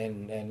great.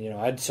 And you know,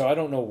 I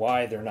don't know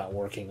why they're not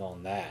working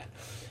on that.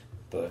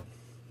 But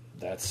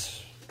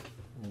that's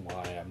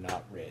why I'm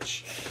not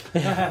rich.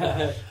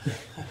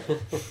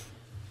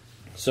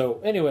 So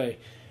anyway,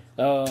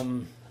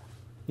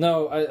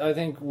 no, I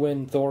think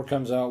when Thor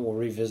comes out, we'll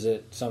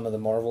revisit some of the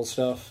Marvel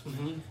stuff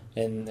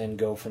and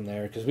go from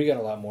there, because we got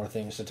a lot more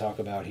things to talk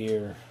about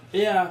here.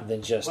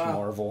 Than just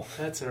Marvel.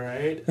 That's all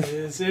right.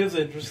 It was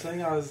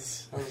interesting. I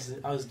was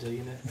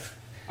digging it.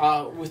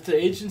 With the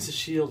Agents of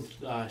S.H.I.E.L.D.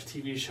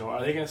 TV show,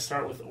 are they going to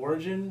start with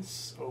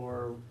Origins,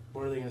 or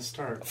where are they going to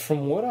start?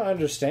 From what I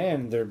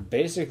understand, they're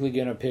basically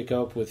going to pick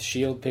up with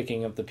S.H.I.E.L.D.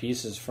 picking up the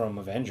pieces from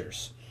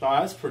Avengers. Oh,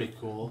 that's pretty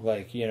cool.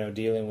 Like, you know,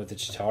 dealing with the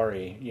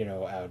Chitauri, you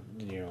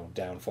know,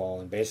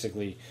 downfall, and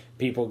basically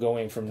people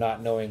going from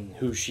not knowing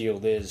who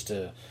S.H.I.E.L.D. is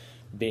to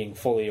being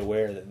fully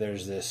aware that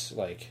there's this,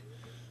 like,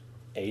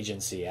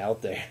 agency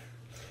out there.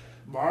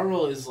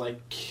 Marvel is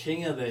like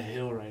king of the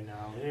hill right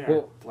now. They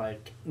are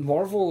like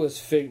Marvel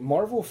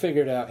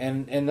figured out,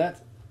 and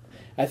that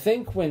I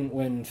think when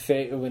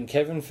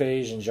Kevin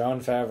Feige and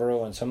Jon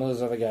Favreau and some of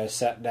those other guys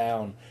sat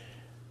down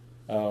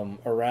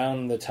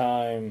around the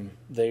time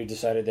they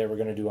decided they were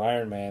going to do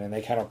Iron Man, and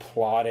they kind of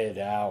plotted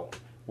out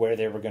where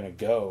they were going to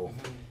go.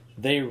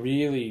 They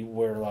really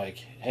were like,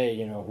 hey,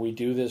 you know, we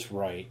do this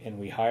right, and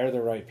we hire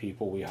the right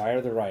people, we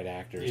hire the right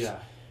actors.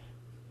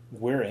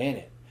 We're in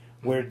it.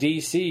 Where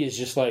DC is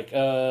just like,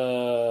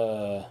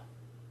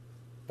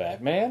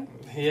 Batman?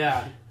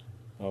 Yeah.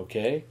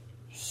 Okay.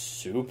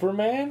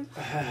 Superman?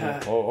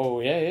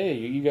 Yeah,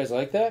 you guys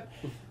like that?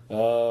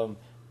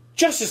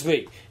 Justice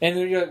League! And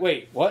then you're like,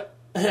 wait, what?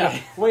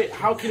 Wait,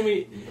 how can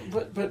we...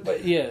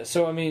 But yeah,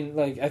 so I mean,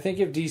 like, I think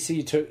if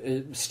DC took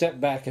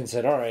stepped back and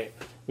said, alright,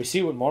 we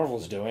see what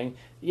Marvel's doing,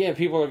 yeah,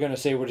 people are going to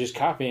say we're just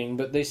copying,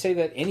 but they say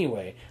that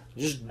anyway.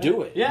 Just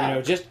do it. Yeah. You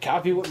know, just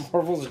copy what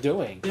Marvel's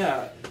doing.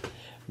 Yeah.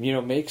 You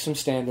know, make some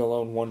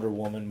standalone Wonder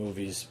Woman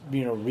movies.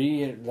 You know,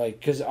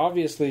 because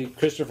obviously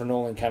Christopher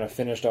Nolan kind of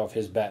finished off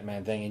his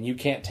Batman thing, and you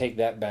can't take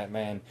that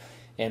Batman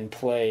and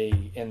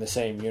play in the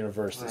same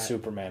universe that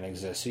Superman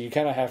exists. So you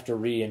kind of have to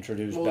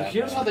reintroduce Batman.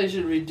 Here's what they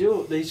should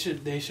redo.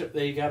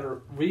 They got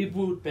to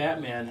reboot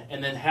Batman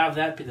and then have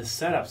that be the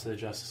setup to the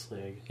Justice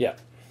League. Yeah.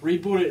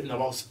 Reboot it in the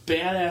most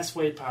badass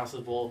way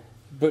possible.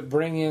 But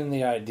bring in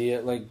the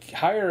idea, like,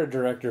 hire a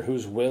director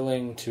who's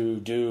willing to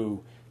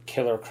do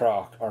Killer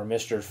Croc or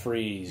Mr.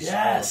 Freeze,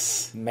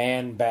 yes, or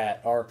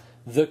Man-Bat, or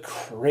the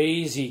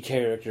crazy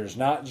characters,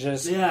 not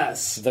just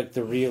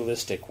the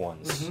realistic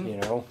ones. You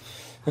know,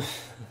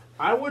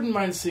 I wouldn't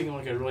mind seeing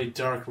like a really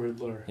dark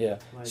Riddler. Yeah.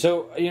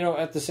 So you know,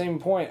 at the same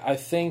point, I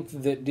think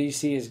that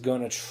DC is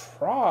going to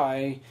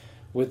try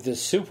with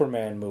this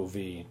Superman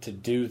movie to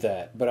do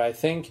that. But I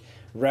think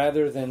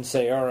rather than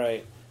say, all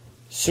right,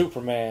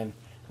 Superman,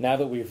 now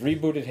that we've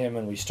rebooted him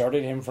and we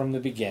started him from the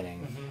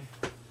beginning,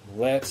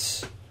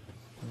 let's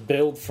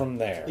build from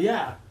there.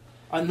 Yeah.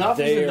 Enough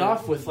is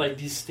enough with like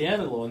these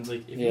standalones.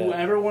 Like if you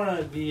ever want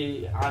to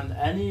be on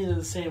any of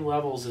the same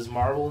levels as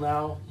Marvel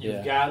now,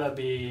 you've got to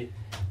be...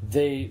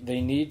 They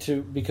need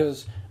to,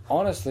 because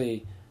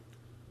honestly,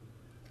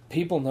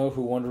 people know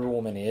who Wonder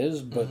Woman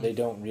is, but they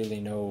don't really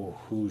know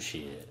who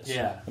she is.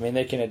 Yeah. I mean,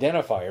 they can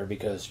identify her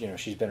because, you know,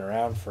 she's been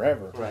around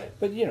forever. Right.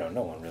 But, you know,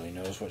 no one really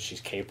knows what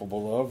she's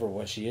capable of or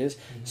what she is.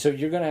 So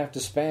you're going to have to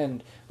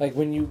spend, like,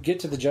 when you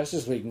get to the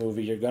Justice League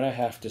movie, you're going to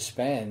have to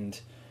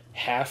spend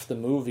half the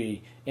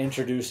movie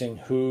introducing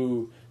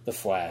who the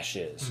Flash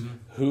is,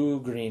 who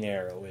Green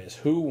Arrow is,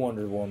 who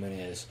Wonder Woman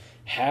is,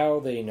 how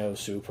they know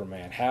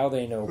Superman, how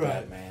they know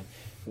Batman,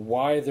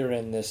 why they're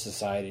in this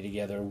society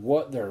together,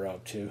 what they're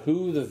up to,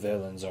 who the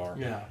villains are.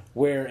 Yeah.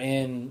 Where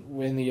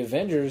in the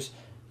Avengers,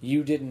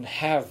 you didn't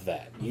have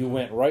that. You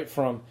went right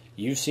from,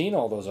 you've seen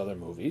all those other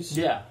movies.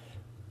 Yeah.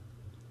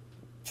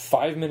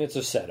 5 minutes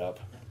of setup,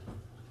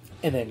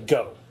 and then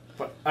go.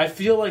 But I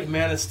feel like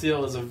Man of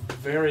Steel is a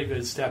very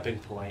good stepping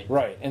point.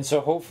 Right, and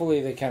so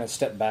hopefully they kind of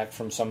step back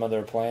from some of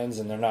their plans,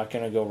 and they're not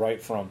going to go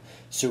right from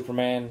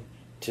Superman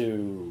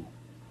to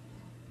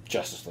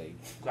Justice League.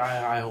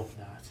 I hope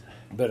not.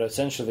 But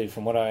essentially,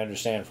 from what I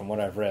understand, from what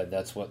I've read,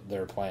 that's what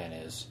their plan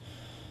is.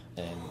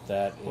 And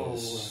that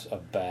is a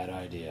bad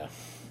idea.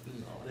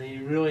 No, they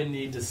really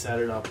need to set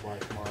it up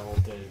like Marvel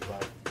did,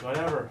 but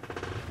whatever.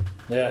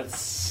 Yeah.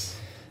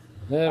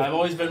 I've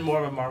always been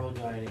more of a Marvel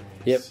guy anyways.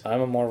 Yep,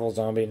 I'm a Marvel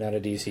zombie, not a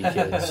DC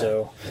kid,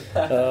 so...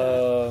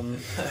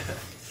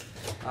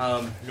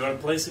 You want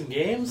to play some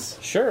games?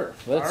 Sure.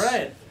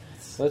 Alright.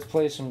 Let's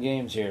play some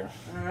games here.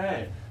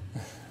 Alright.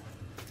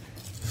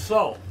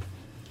 So,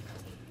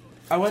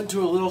 I went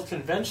to a little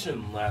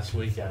convention last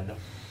weekend.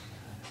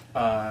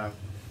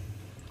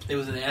 It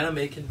was an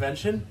anime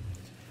convention,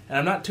 and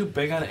I'm not too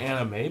big on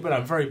anime, but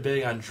I'm very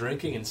big on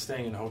drinking and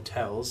staying in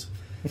hotels.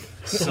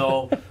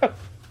 So,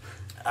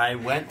 I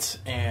went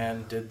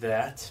and did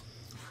that.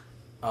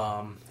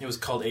 It was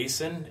called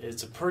ASIN.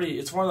 It's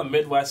one of the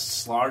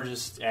Midwest's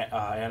largest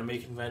anime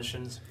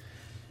conventions,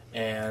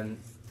 and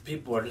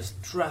people are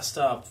just dressed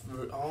up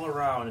all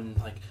around,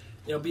 and like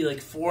it'll be like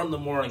 4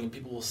 a.m. and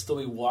people will still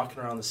be walking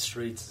around the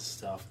streets and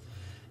stuff.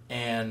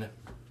 And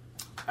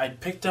I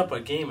picked up a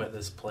game at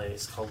this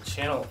place called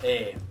Channel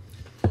A,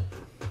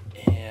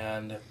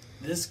 and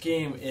this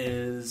game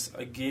is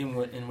a game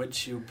in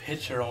which you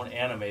pitch your own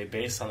anime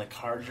based on the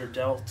cards you're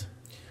dealt.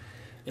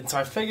 And so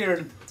I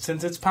figured,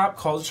 since it's pop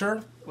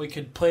culture, we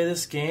could play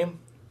this game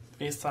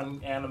based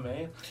on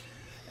anime,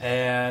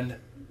 and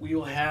we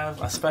will have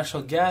a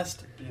special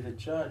guest be the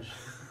judge.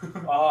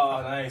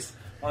 Oh, nice.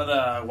 One of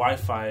the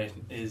Wi-Fi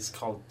is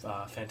called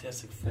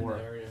Fantastic Four.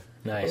 Area.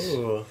 Nice.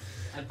 Ooh.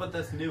 I put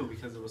this new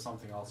because it was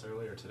something else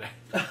earlier today.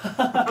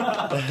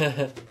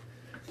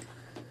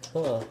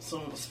 Huh.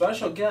 Some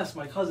special guest,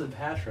 my cousin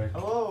Patrick.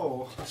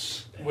 Hello.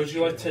 Would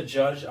you like to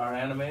judge our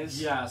animes?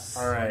 Yes.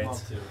 All right. I'd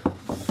love to.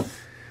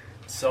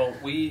 So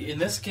in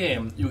this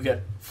game, you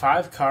get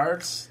 5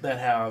 cards that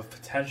have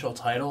potential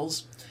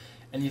titles,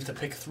 and you have to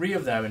pick 3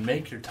 of them and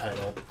make your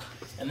title.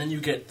 And then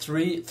you get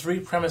three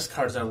premise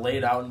cards that are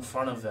laid out in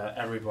front of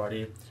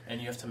everybody,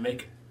 and you have to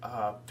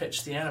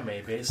pitch the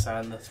anime based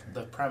on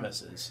the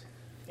premises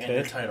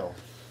and the title.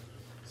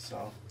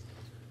 So,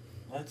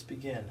 let's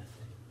begin.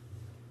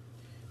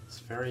 It's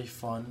very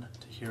fun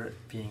to hear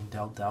it being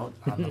dealt out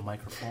on the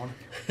microphone.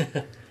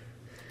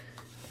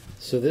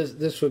 So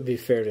this would be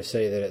fair to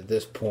say that at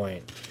this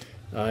point,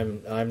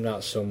 I'm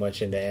not so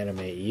much into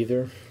anime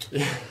either.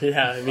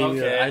 Yeah, I mean,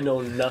 Okay. I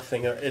know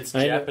nothing. It's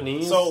I know-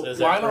 Japanese. So is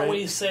that why don't right?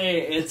 we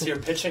say you're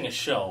pitching a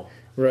show,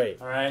 Right.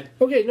 all right?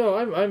 Okay. No,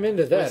 I'm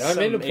into that. With I'm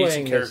some into Asian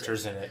playing this.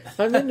 characters in it.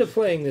 I'm into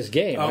playing this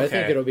game. I think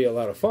Okay. it'll be a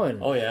lot of fun.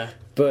 Oh yeah.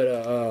 But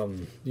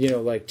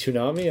like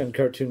Toonami on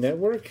Cartoon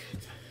Network,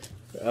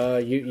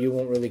 you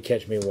won't really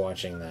catch me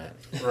watching that.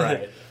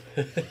 Right.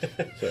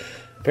 So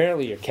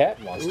apparently your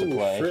cat wants to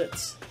play.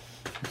 Fritz.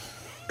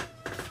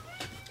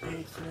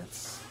 Hey,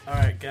 Fritz. All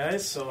right,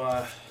 guys.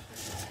 So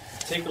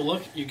take a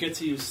look. You get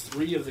to use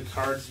 3 of the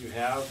cards you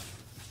have,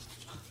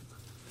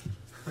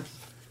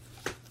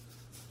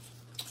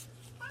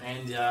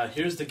 and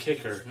here's the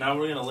kicker. Now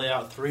we're going to lay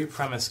out 3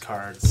 premise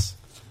cards.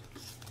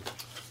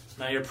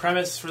 Now your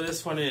premise for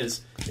this one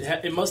is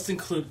it must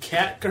include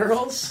cat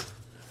girls,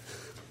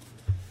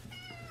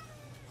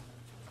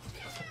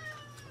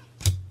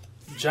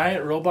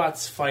 giant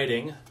robots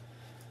fighting,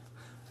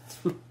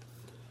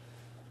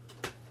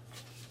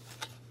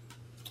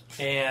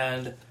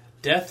 and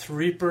Death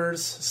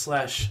Reapers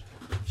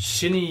 /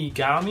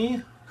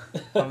 Shinigami.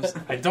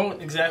 I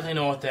don't exactly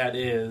know what that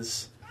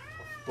is,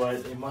 but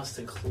it must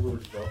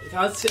include though.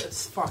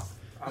 It's fuck.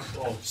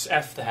 Just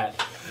F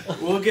that.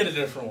 We'll get a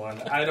different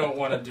one. I don't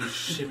want to do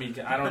shimmy.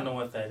 I don't know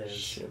what that is.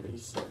 Shimmy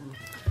something.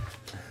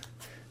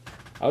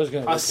 I was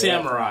going to A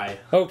samurai.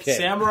 Okay.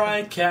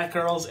 Samurai, cat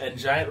girls, and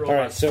giant All right.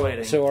 robots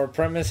fighting. So our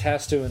premise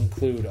has to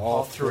include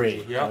all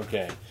 3. Yep.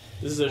 Okay.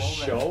 This is a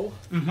show.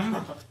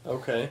 Mm-hmm.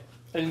 Okay.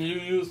 And you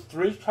use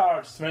 3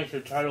 cards to make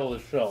your title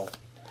of the show.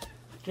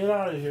 Get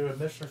out of here,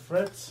 Mr.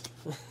 Fritz.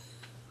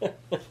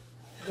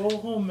 Go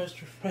home,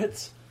 Mr.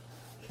 Fritz.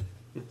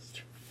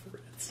 Mr.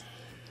 Fritz.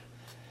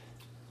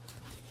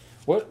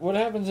 What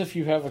happens if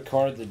you have a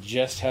card that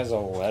just has a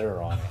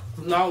letter on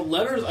it? Now,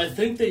 letters, I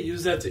think they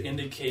use that to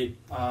indicate...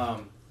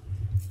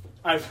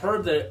 I've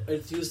heard that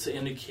it's used to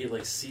indicate,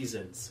 like,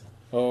 seasons.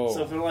 Oh.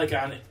 So if they're, like,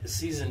 on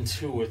season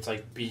 2, it's,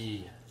 like,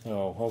 B.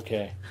 Oh,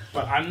 okay.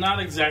 But I'm not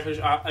exactly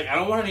sure. I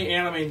don't want any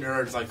anime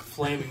nerds, like,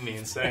 flaming me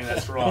and saying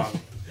that's wrong.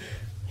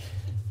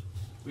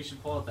 We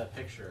should pull up that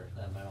picture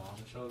that my mom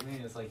showed me.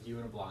 It's like you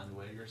in a blonde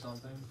wig or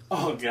something.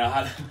 Oh,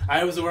 God.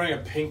 I was wearing a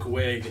pink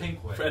wig,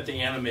 at the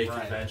anime Right.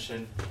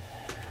 convention.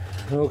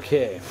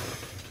 Okay.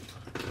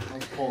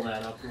 Let's pull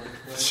that up real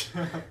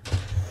quick.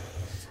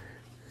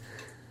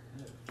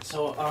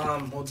 So,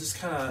 we'll just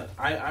kind of...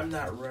 I'm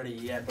not ready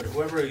yet, but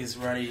whoever is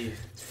ready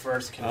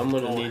first can I'm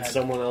go gonna need ahead.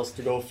 someone else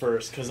to go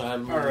first because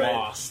I'm All right.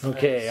 lost.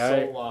 Okay,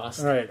 I'm so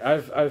lost. All right,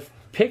 I've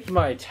picked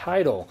my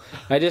title.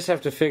 I just have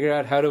to figure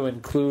out how to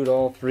include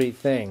all three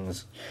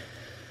things.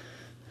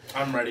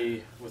 I'm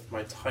ready with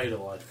my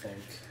title, I think.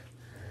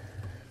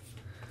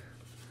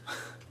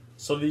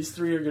 So these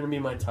three are gonna be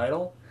my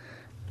title.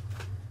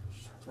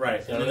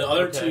 Right, and then the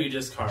other two you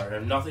discard.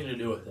 Have nothing to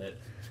do with it.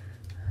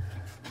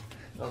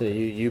 So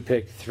you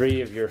pick 3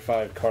 of your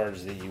 5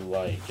 cards that you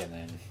like, and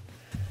then...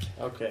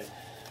 Okay.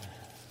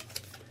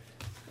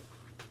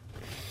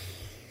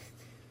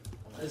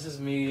 This is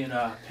me in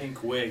a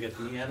pink wig at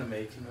the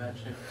anime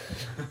convention.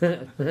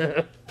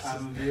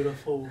 I'm a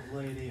beautiful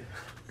lady.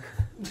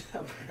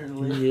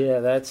 Apparently. Yeah,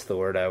 that's the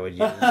word I would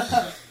use.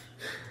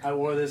 I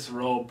wore this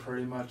robe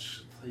pretty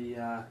much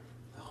the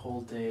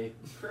whole day.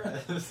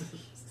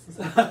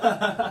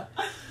 Hey,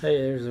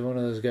 there's one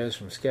of those guys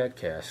from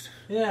Scatcast,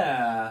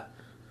 Yeah.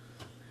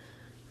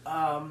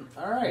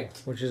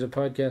 Alright. which is a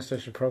podcast I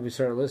should probably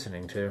start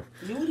listening to.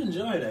 You would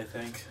enjoy it, I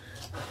think.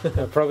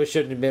 I probably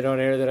shouldn't admit on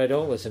air that I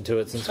don't listen to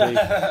it since we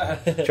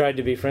tried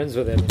to be friends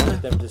with him and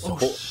get them to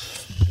support.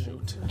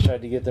 Shoot.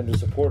 Tried to get them to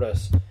support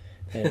us,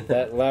 and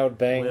that loud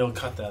bang. We'll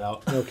cut that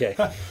out. Okay,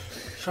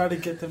 Try to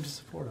get them to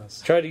support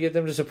us. tried to get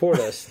them to support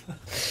us.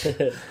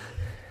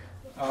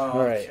 All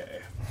right.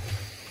 Okay.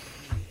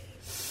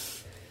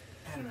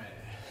 Anime.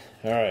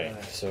 All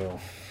right, so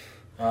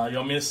You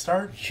want me to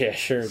start? yeah,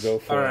 sure, go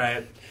for All it.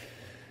 right.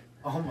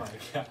 Oh my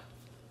god.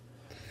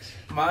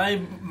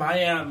 My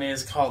anime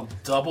is called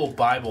Double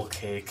Bible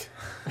Cake.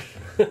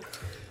 It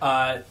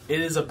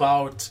is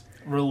about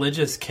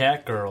religious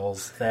cat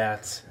girls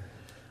that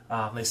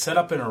they set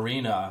up an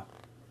arena,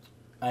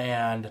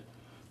 and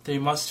they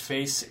must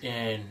face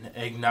an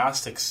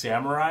agnostic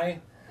samurai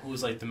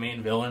who's like the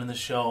main villain in the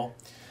show.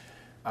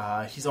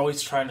 He's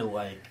always trying to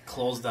like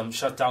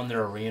shut down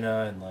their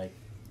arena, and like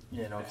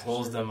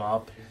close them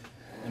up,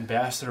 and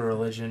bash their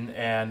religion.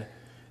 And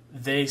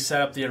they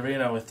set up the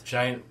arena with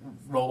giant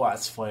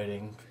robots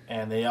fighting,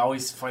 and they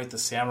always fight the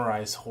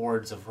samurai's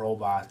hordes of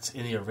robots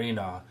in the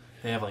arena.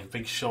 They have like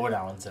big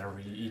showdowns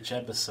each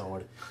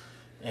episode,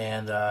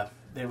 and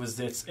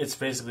it's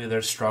basically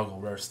their struggle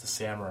versus the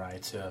samurai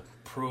to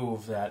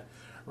prove that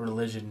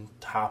religion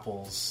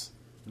topples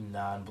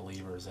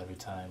non-believers every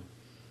time.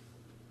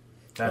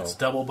 That's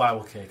Double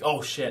Bible Cake.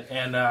 Oh shit!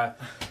 And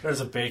there's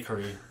a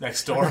bakery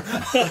next door.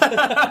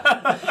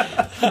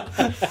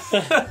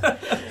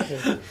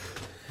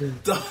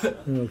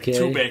 Okay.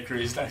 2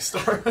 bakeries next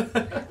door.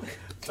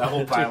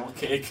 Double Bible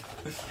Cake.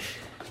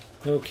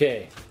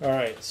 Okay. All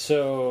right.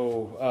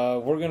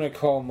 So we're gonna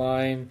call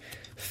mine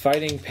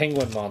 "Fighting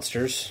Penguin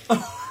Monsters." All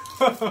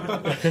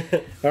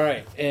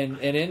right. And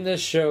in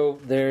this show,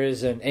 there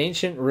is an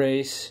ancient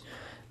race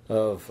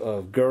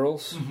of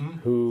girls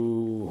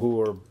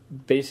who are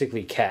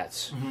basically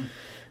cats.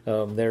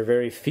 They're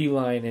very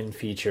feline in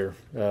feature.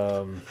 They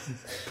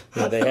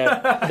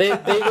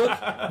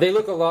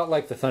look a lot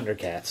like the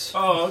Thundercats.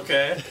 Oh,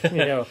 okay.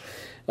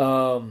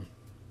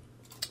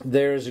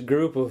 There's a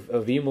group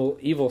of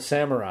evil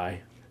samurai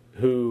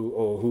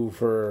who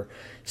for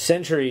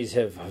centuries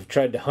have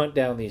tried to hunt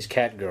down these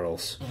cat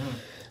girls.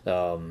 It's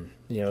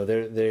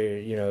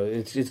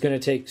going to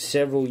take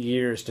several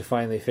years to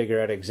finally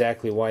figure out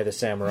exactly why the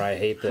samurai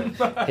hate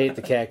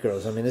the cat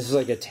girls. I mean, this is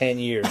like a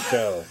 10-year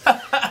show.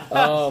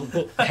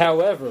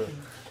 However,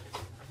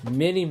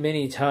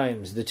 many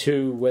times the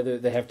two, whether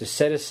they have to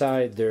set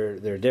aside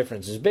their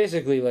differences,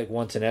 basically like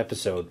once an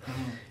episode,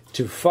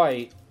 to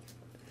fight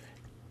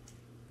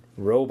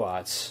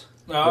robots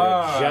that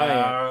are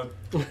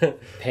giant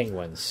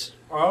penguins.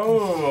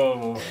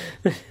 Oh,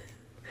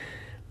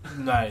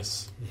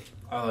 nice.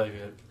 I like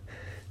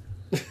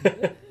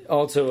it.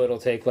 Also, it'll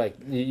take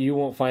you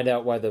won't find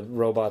out why the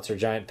robots are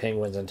giant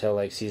penguins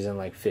until season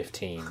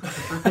 15.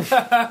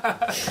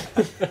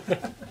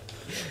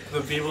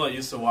 The people that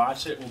used to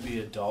watch it will be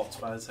adults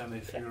by the time they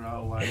figure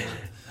out why.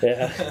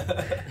 Yeah,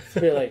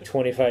 it'll be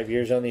 25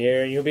 years on the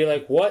air, and you'll be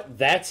like, "What?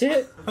 That's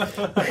it?"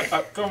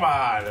 Come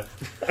on.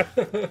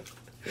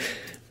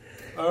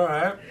 All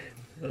right.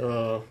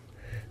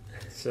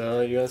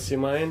 So you want to see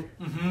mine?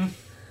 Mm-hmm.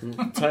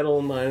 The title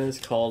of mine is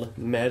called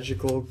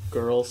Magical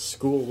Girl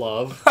School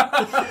Love.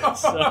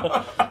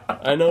 So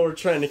I know we're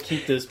trying to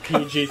keep this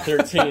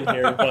PG-13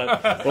 here,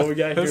 but what we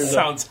got here is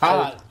sounds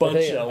hot. a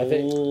bunch of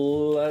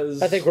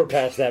I think we're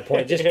past that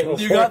point. Just go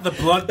You for got it. the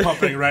blood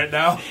pumping right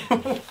now.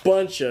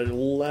 bunch of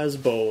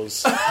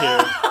lesbos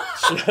here.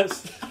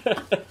 Just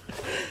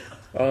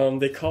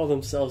they call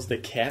themselves the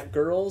Cat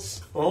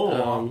Girls.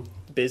 Oh.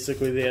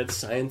 Basically, they had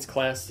science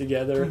class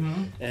together,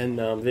 and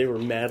they were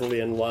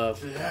madly in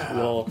love. Yeah.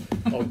 Well,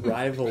 a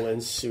rival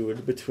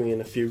ensued between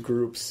a few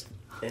groups,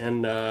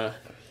 and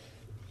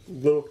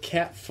little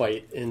cat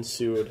fight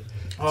ensued.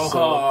 Oh.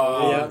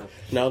 So, yeah.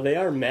 Now, they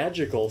are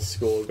magical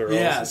schoolgirls,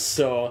 Yes.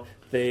 so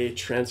they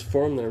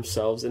transform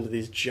themselves into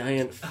these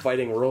giant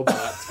fighting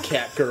robot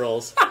cat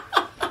girls.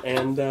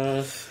 And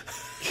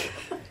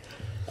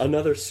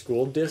another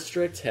school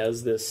district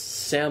has this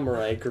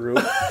samurai group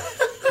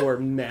who are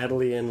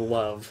madly in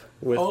love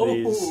with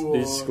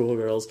these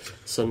schoolgirls.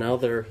 So now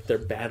they're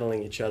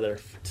battling each other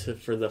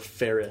for the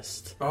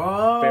fairest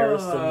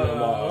of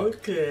them all.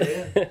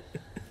 Okay.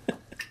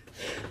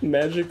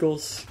 Magical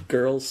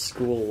girls'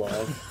 school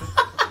love.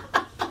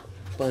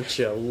 Bunch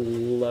of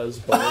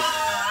lesbos.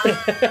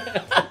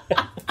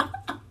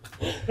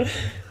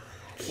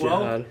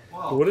 God,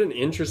 Wow. what an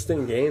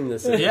interesting game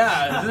this is.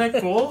 Yeah, isn't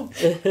that cool?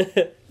 You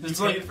It's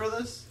paid like for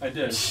this? I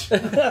did.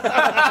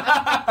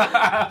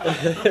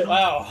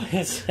 Wow,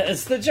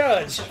 it's the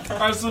judge.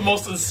 That's the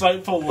most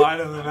insightful line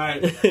of the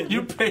night.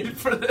 You paid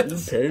for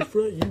this. Paid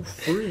for it, you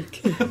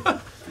freak.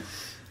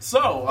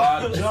 So,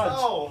 Judge,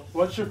 Oh,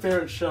 what's your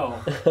favorite show?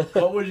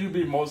 What would you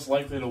be most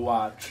likely to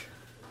watch?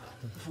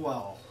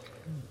 well.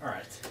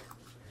 Alright.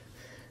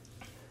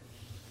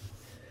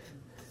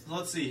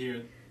 Let's see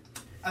here.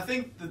 I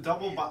think the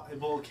Double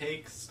Bible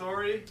Cake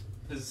story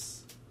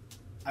is...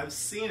 I've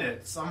seen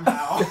it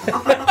somehow.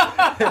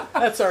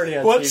 That's already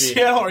on What TV.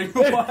 channel are you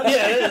watching?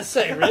 Yeah,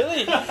 say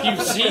really?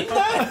 You've seen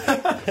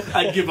that?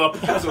 I give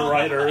up as a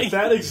writer. If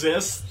that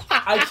exists,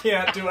 I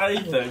can't do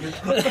anything.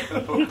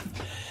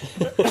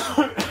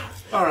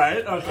 All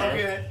right.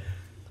 Okay.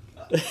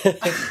 Okay.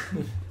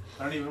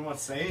 I don't even want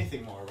to say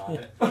anything more about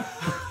it.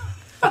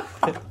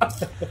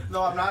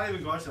 No, I'm not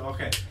even going to.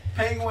 Okay.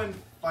 Penguin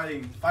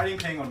fighting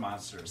penguin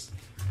monsters.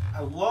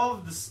 I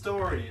love the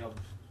story of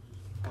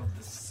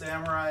the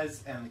samurais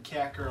and the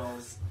cat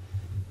girls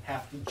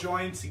have to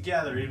join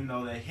together even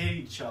though they hate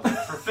each other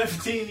for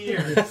 15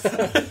 years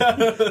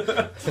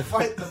to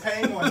fight the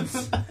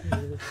penguins.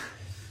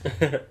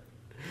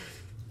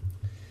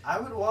 I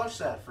would watch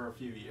that for a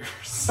few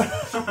years.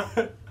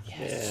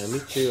 Yeah, me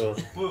too.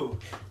 Woo.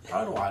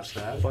 I'd watch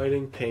that.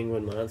 Fighting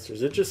penguin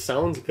monsters. It just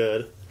sounds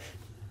good.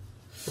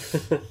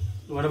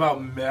 What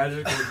about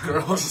Magical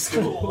Girls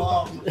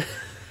School?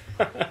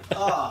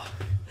 So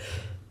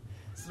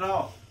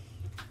no.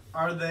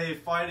 Are they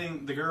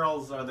fighting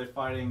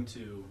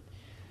to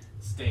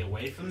stay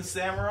away from the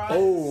samurai?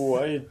 Oh,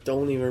 I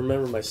don't even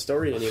remember my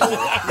story anymore.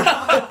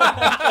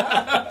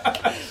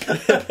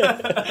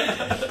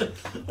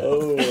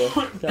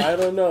 Oh, I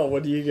don't know.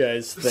 What do you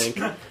guys think?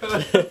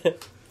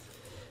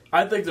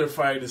 I think they're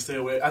fighting to stay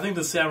away. I think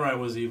the samurai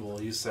was evil.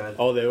 You said.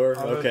 Oh, they were?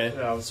 Okay.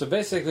 Yeah. So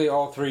basically,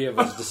 all three of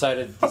us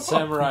decided the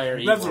samurai are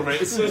evil. That's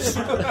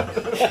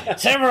racist.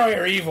 Samurai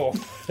are evil.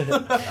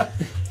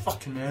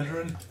 Fucking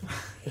Mandarin.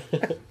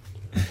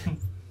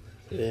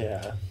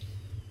 Yeah.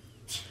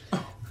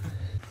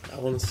 I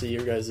want to see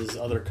your guys'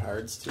 other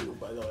cards too,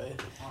 by the way.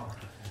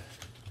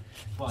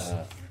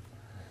 But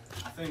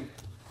I think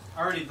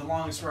already the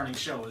longest running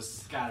show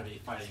has got to be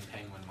Fighting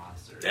Penguin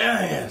Monsters.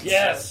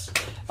 Yes,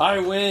 I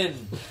win.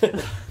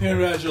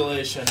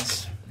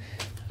 Congratulations.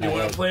 You I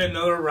want had- to play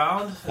another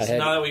round? I had-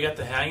 Now that we got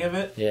the hang of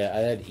it? Yeah, I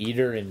had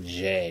Eater and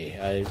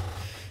J.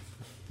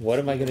 What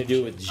am I going to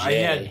do with J? I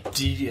had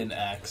D and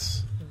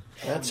X.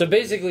 So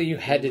basically, you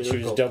had to choose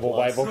Lyrical Double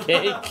plus. Bible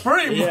Cake.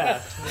 Pretty much.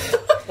 Yeah.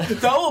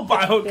 Double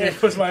Bible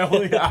Cake was my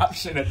only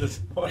option at this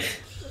point.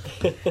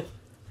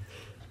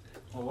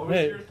 Well, what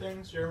was your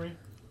things, Jeremy?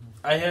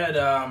 I had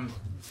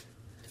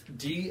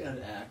D and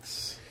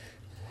X.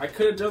 I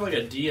could have done like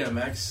a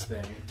DMX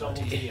thing.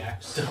 Double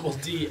DX. Double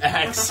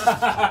DX.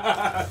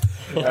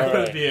 That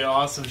would be an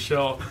awesome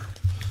show.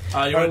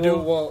 You want to do?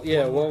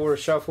 While we're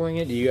shuffling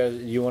it,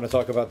 you want to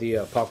talk about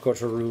the pop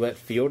culture roulette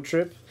field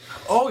trip?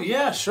 Oh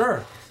yeah,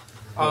 sure.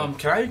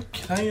 Can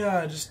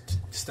I just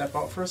step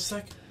out for a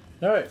sec?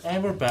 All right.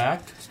 And we're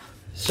back.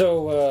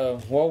 So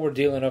while we're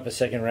dealing up a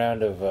second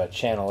round of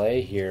Channel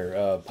A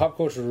here, Pop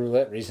Culture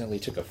Roulette recently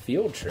took a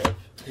field trip.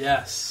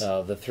 Yes.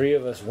 The three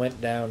of us went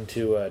down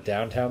to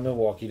downtown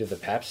Milwaukee to the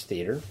Pabst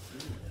Theater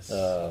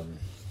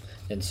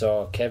and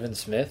saw Kevin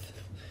Smith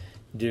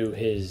do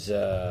his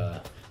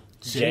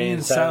Jay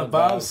and Silent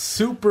Bob's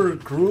super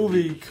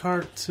groovy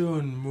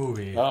cartoon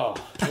movie. Oh,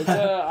 it's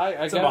a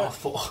It's a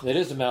mouthful. It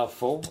is a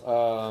mouthful.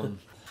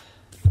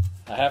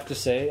 I have to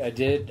say, I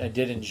did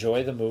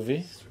enjoy the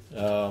movie.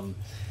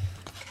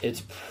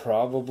 It's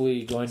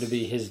probably going to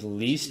be his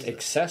least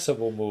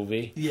accessible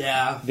movie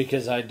Yeah.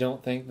 because I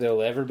don't think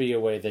there'll ever be a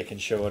way they can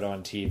show it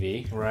on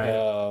TV.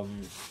 Right.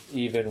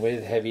 Even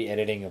with heavy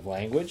editing of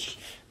language,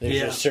 there's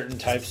Yeah. just certain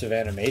types of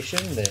animation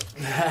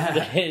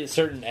that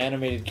certain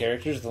animated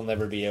characters they'll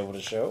never be able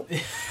to show.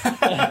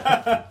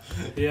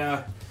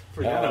 Yeah.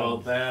 Forgot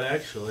about that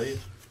actually.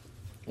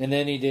 And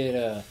then he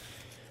did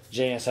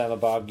Jay and Silent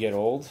Bob Get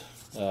Old,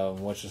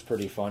 which was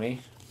pretty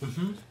funny.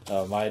 Mm-hmm.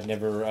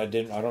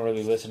 I don't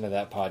really listen to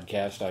that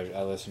podcast.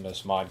 I listen to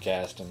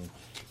Smodcast and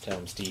Tell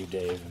 'em Steve,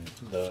 Dave,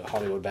 and the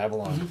Hollywood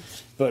Babylon. Mm-hmm.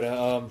 But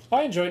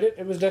I enjoyed it.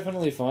 It was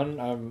definitely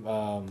fun.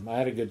 I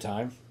had a good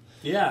time.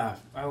 Yeah,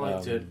 I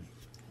liked it.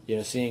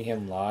 Seeing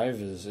him live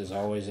is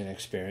always an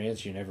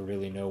experience. You never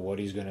really know what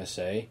he's going to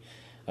say.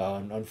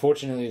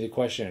 Unfortunately, the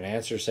question and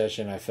answer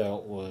session I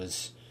felt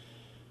was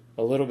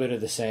a little bit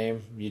of the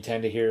same. You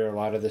tend to hear a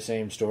lot of the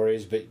same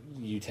stories, but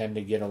you tend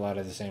to get a lot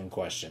of the same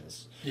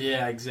questions.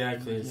 Yeah,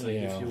 exactly. It's like You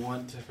if know. you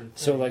want different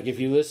things. So, like, if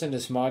you listen to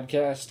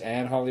Smodcast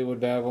and Hollywood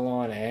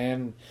Babylon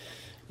and,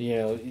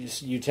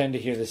 you tend to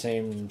hear the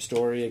same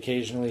story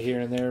occasionally here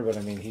and there, but,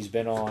 I mean, he's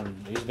been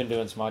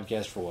doing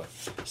Smodcast for,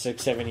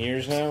 6-7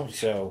 years now?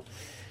 So,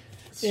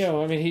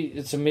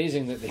 it's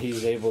amazing that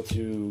he's able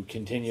to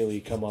continually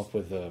come up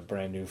with a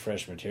brand new,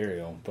 fresh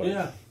material. But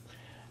Yeah.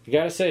 you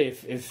gotta say,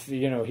 if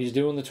he's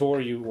doing the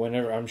tour,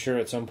 whenever, I'm sure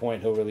at some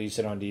point he'll release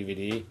it on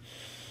DVD.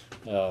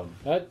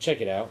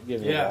 Check it out,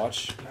 give it a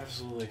watch.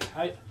 Absolutely.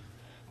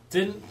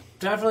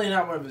 Definitely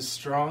not one of his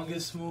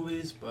strongest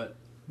movies, but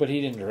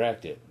He didn't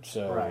direct it,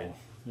 so Right.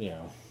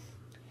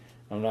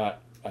 I'm not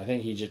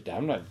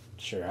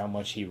sure how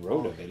much he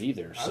wrote of it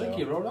either. I So. think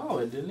he wrote all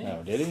of it, didn't he?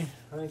 Oh, did he?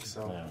 I think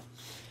so. No.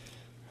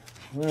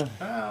 Well,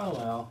 Oh,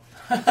 well.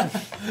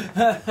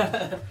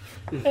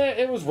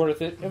 it was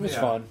worth it. It was Yeah.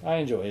 fun. I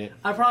enjoyed it.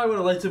 I probably would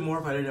have liked it more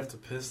if I didn't have to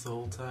piss the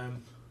whole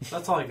time.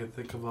 That's all I could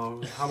think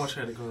about. How much I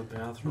had to go to the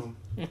bathroom.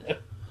 I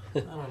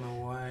don't know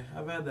why.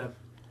 I've had that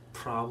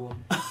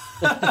problem.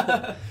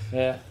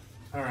 Yeah.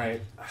 All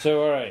right.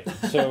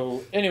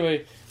 So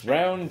anyway,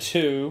 round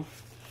 2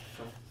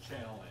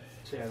 Channel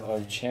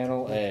of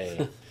Channel A.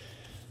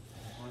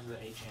 What is the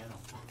A channel?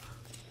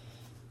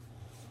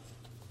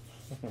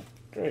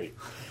 Great.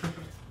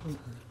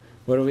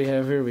 What do we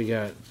have here? We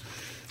got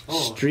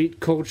street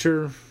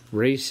culture,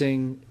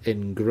 racing,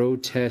 and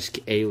grotesque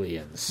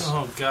aliens.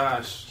 Oh,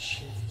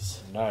 gosh.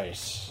 Jeez.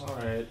 Nice. All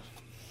right.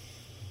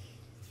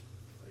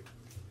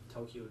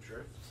 Tokyo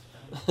Drift.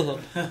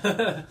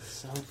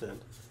 Something.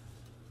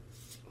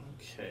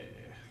 Okay.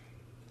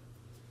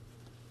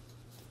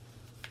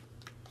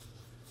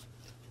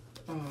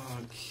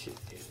 Okay.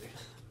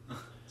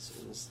 This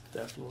one's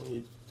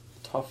definitely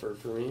tougher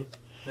for me.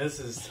 This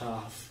is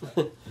tough.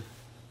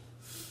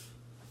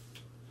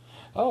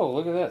 Oh,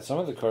 look at that. Some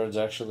of the cards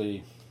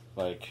actually,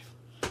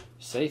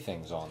 say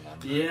things on them.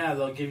 Yeah,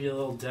 they'll give you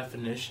little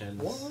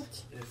definitions.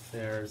 What? If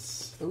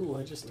there's Ooh,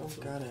 I just don't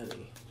got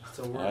any. it's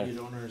a word you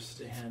don't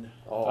understand.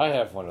 Oh, I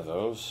have one of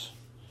those.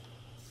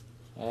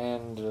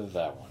 And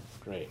that one.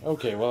 Great.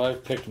 Okay, well,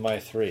 I've picked my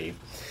 3.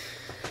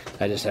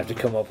 I just have to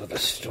come up with a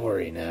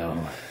story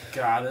now.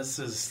 God, this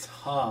is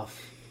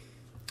tough.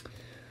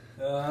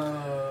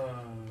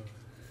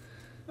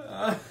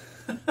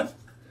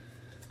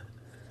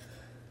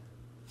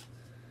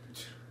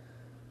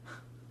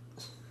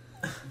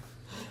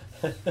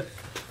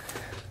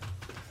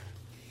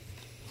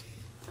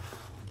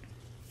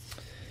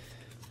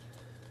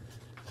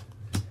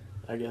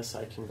 I guess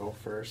I can go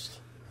first.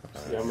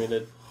 You want me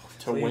to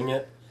wing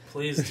it?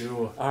 Please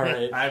do. All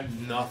right. I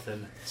have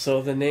nothing.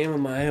 So the name of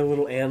my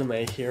little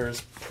anime here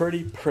is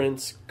Pretty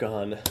Prince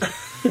Gun.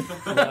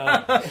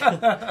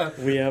 Now,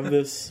 we have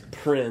this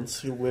prince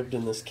who lived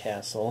in this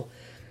castle,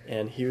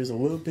 and he was a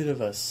little bit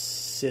of a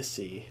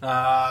sissy.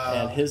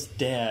 And his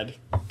dad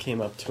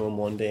came up to him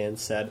one day and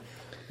said,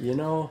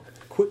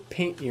 quit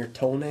painting your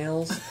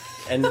toenails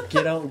and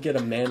get out and get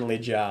a manly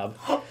job.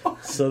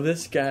 So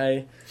this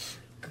guy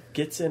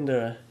gets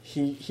into...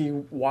 He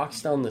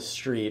walks down the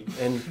street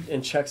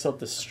and checks out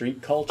the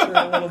street culture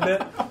a little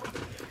bit.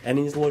 And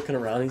he's looking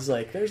around. He's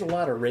like, there's a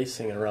lot of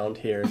racing around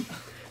here.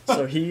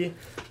 So he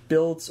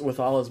builds, with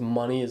all his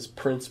money, his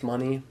prince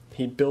money,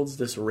 he builds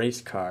this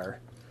race car.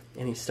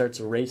 And he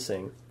starts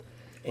racing.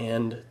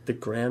 And the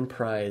grand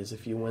prize,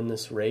 if you win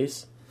this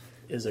race,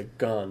 is a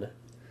gun.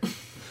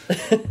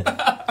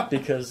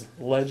 Because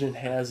legend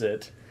has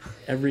it,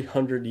 every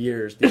 100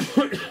 years, these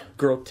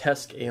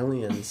grotesque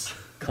aliens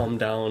come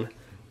down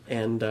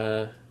and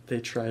they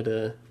try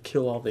to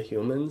kill all the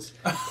humans.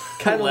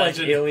 Kind of like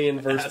Legend Alien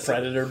vs. has it.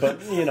 Predator, but,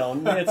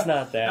 it's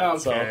not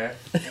that. Okay.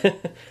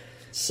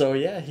 So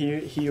yeah,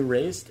 he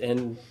raced,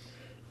 and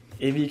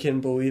if you can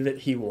believe it,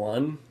 he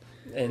won.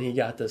 And he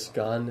got this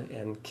gun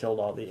and killed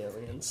all the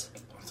aliens.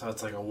 So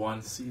it's like a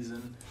one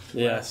season.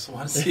 Yeah. Yes,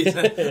 one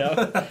season. Yeah,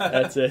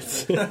 that's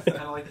it. Kind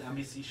of like the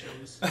NBC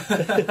shows.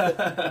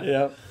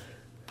 Yep.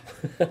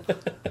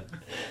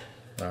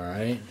 All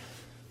right.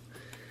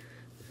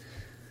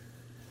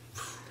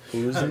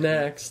 Who's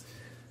next?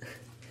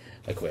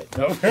 I quit.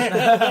 All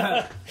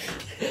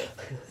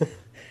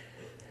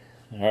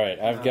right,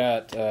 I've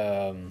got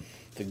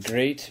the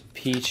Great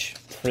Peach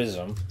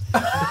Prism.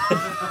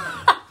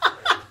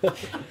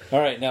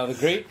 All right, now the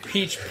Great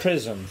Peach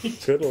Prism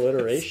Good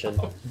alliteration.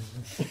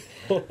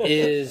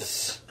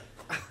 is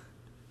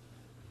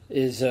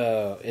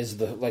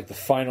the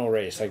final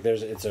race. Like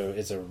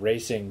it's a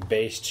racing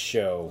based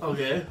show.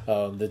 Okay.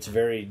 That's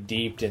very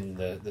deep in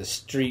the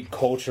street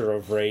culture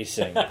of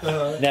racing.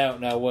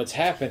 Now what's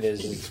happened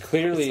is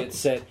clearly it's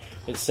set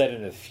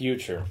in the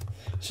future,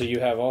 So you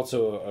have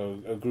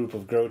also a group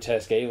of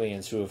grotesque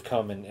aliens who have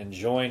come and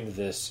joined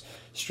this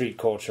street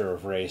culture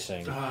of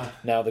racing.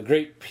 Now, the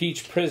Great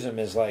Peach Prism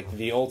is like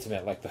the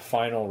ultimate, like the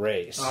final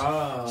race.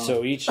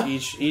 So each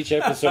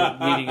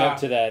episode leading up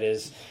to that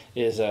is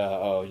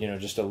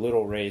just a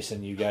little race,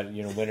 and you got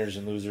winners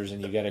and losers,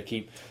 and you got to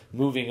keep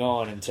moving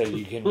on until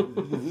you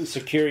can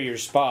secure your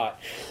spot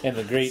in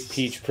the Great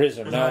Peach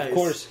Prism. Now, of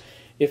course,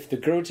 if the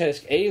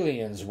grotesque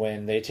aliens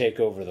win, they take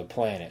over the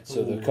planet.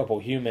 So the couple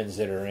humans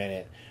that are in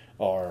it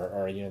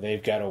are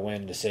they've got to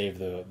win to save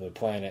the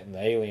planet, and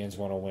the aliens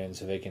want to win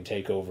so they can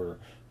take over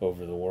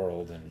the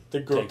world. And the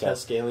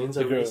grotesque aliens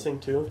are racing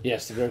too?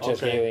 Yes, the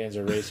grotesque aliens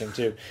are racing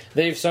too.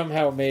 They've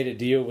somehow made a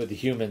deal with the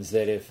humans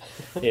that if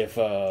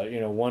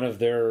one of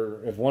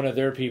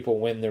their people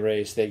win the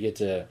race, they get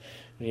to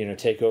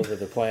take over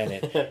the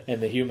planet,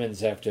 and the humans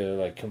have to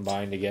like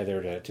combine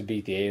together to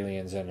beat the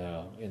aliens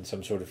in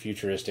some sort of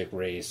futuristic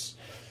race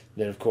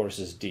that, of course,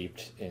 is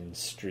steeped in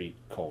street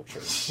culture.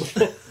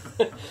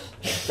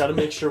 Got to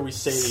make sure we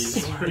say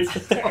these.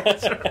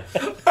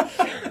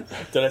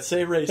 Did I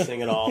say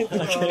racing at all?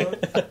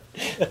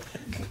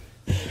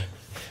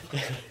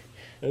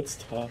 It's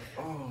tough.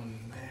 Oh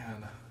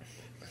man.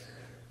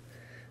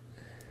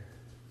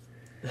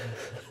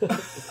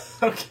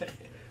 Okay.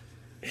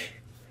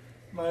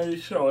 My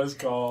show is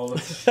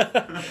called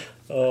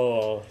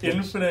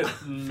Infinite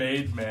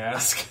Maid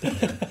Mask.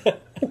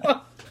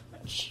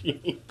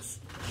 Jeez.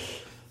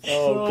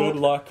 Oh, good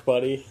luck,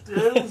 buddy.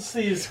 There's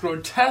these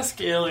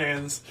grotesque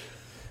aliens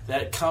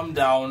that come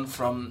down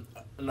from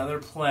another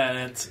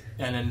planet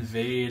and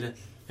invade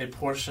a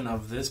portion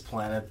of this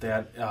planet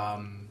that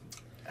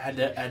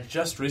had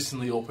just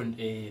recently opened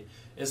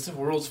it's the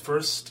world's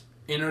first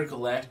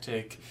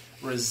intergalactic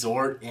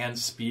resort and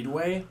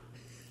speedway.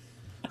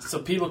 So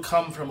people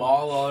come from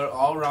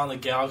all around the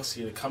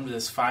galaxy to come to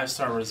this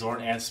 5-star resort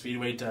and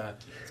speedway to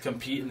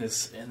compete in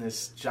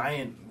this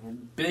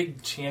giant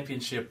big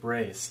championship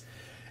race.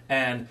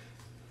 And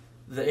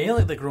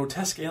the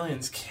grotesque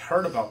aliens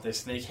heard about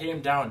this, and they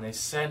came down and they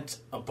sent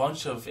a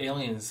bunch of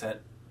aliens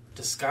that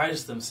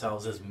disguised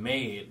themselves as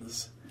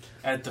maids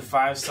at the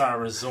 5-star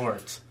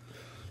resort.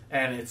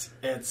 And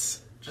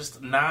it's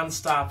just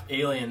non-stop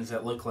aliens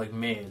that look like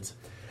maids.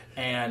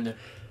 And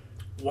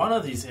one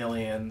of these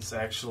aliens,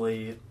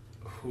 actually,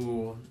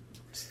 who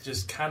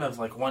just kind of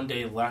like one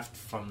day left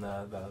from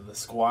the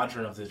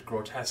squadron of the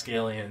grotesque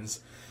aliens,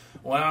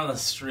 went on the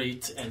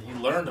street and he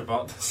learned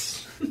about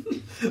this,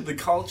 the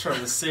culture of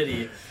the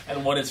city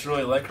and what it's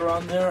really like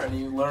around there. And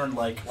he learned,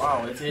 like,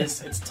 wow,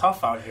 it's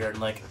tough out here,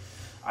 and like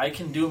I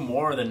can do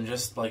more than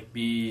just like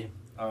be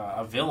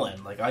a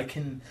villain. Like I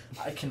can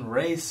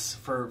race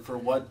for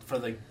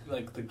the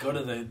good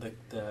of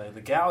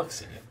the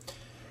galaxy.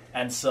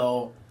 And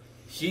so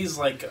he's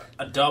like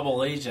a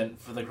double agent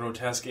for the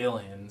grotesque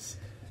aliens,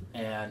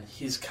 and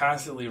he's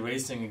constantly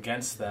racing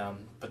against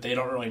them, but they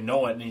don't really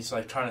know it, and he's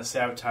like trying to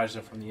sabotage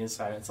them from the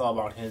inside. It's all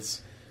about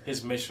his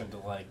mission to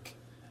like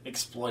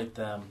exploit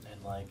them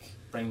and like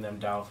bring them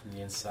down from the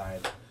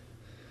inside.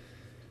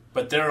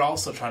 But they're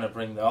also trying to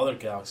bring the other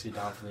galaxy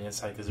down from the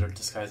inside because they're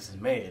disguised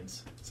as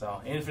maids. So,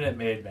 Infinite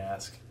Maid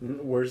Mask.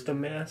 Where's the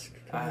mask?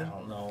 I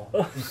don't know.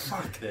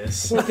 Fuck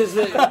this. Because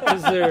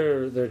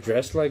they're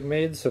dressed like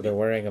maids, so they're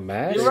wearing a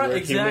mask? You're right,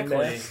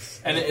 exactly.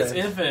 And it's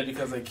infinite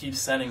because they keep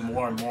sending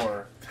more and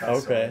more.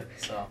 Okay.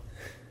 So,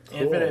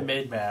 Cool. Infinite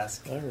Maid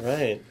Mask. All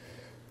right.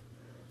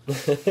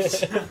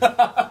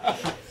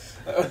 That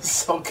was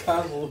so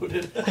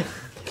convoluted.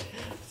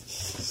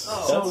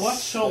 So, what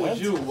show would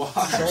you watch?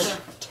 So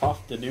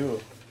tough to do.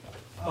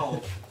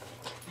 Oh,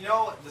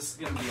 this is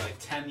going to be like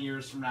 10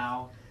 years from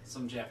now.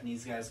 Some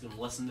Japanese guy's going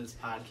to listen to this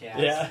podcast.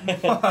 Yeah.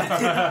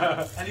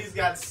 And he's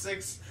got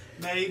 6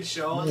 made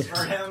shows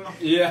for him.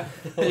 Yeah,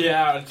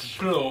 it's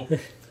true.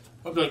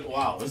 I'll be like,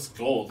 wow, this is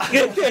gold.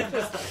 We'll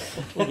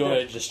go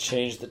ahead and just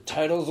change the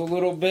titles a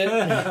little bit.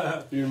 You're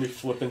going to be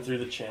flipping through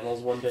the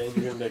channels one day and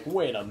you're going to be like,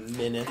 wait a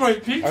minute.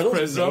 Great Peach Are those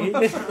Prism.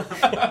 made?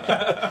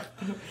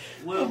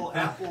 Little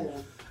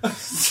Apple.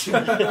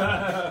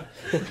 Sphere.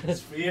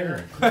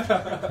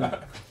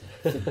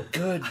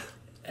 Good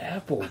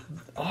Apple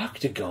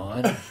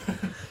Octagon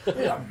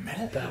Wait a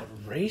minute. about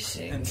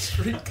racing And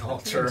street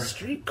culture. and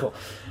street culture.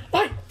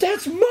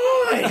 That's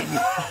mine!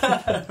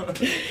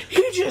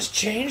 You just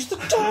changed the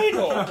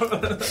title!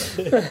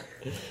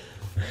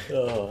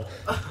 Oh,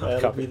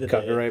 that'll be the day.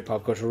 Copyright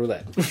Pop Culture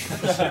Roulette.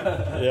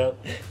 Yep.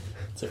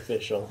 It's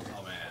official.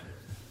 Oh,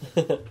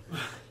 man.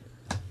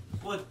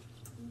 Well,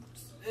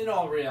 in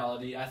all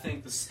reality, I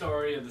think the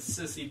story of the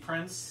sissy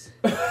prince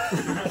who's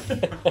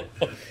got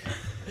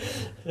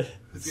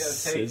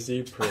to take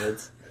Sissy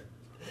Prince.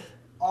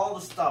 all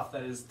the stuff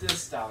that is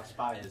dissed out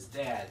by his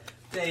dad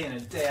day in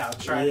and day out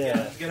trying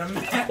to get a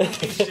manly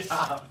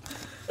job.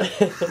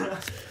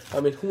 I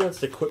mean, who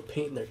wants to quit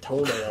painting their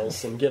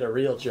toenails and get a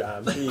real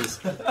job? Jeez.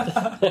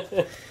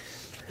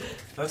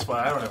 That's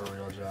why I don't have a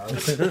real job.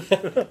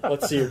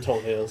 Let's see your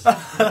toenails. God.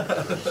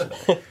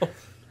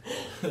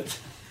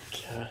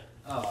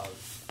 Oh,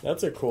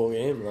 That's a cool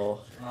game,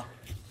 though.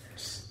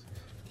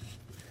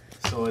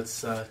 So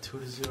it's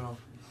 2-0.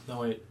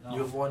 No, wait. No. You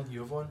have one? You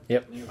have one?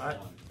 Yep. You Alright.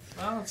 won.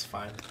 Well, that's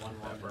fine. One.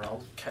 Whatever.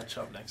 I'll catch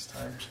up next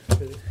time.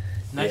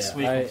 Next Yeah,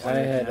 week. I we'll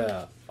play had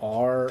again.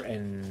 R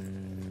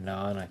and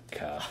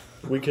Nanaka.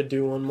 We could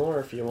do one more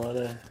if you want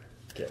to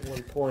get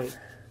 1 point.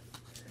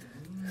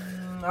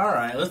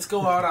 Alright, let's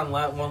go out on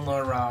one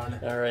more round.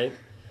 All right.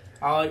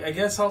 I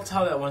guess I'll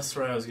tell that one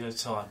story I was going to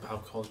tell on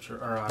Pop Culture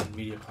or on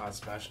MediaPod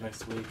Smash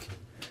next week.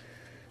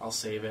 I'll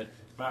save it.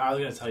 I was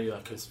going to tell you a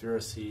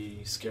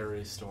conspiracy,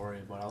 scary story,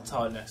 but I'll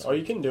tell it next Oh,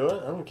 you can do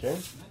it. I don't care.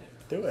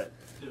 Do it.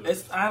 Do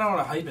week. I don't want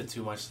to hype it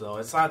too much, though.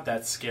 It's not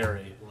that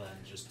scary. Well, then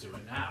just do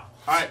it now.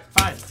 Alright,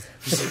 fine.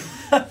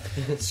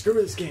 Screw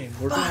this game.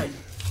 We're back.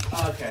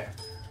 Okay.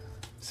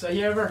 So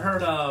you ever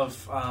heard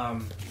of,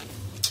 well,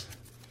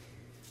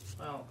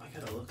 I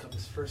gotta look up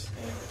his first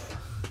name.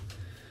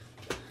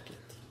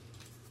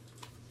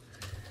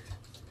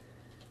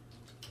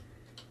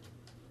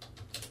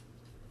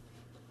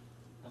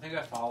 I think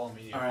I follow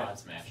Media All right. Pod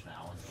Smash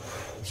now.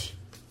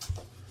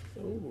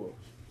 Ooh.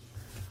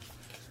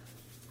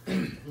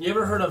 You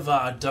ever heard of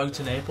Doug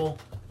TenNapel?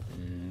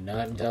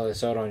 Not until I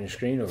saw it on your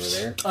screen over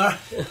there.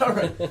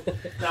 Alright.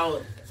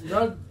 Now,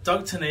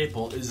 Doug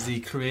TenNapel is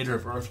the creator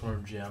of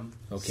Earthworm Jim.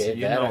 Okay, So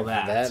you that, know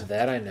I,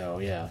 that I know.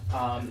 Yeah.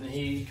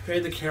 He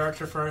created the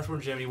character for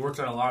Earthworm Jim. He worked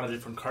on a lot of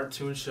different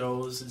cartoon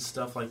shows and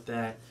stuff like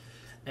that.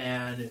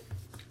 And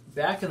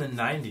back in the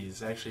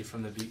 90s, actually,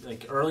 from the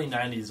early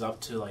 90s up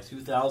to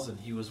 2000,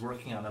 he was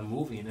working on a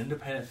movie, an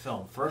independent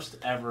film, first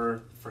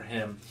ever for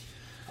him.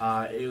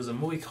 It was a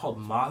movie called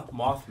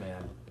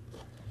Mothman,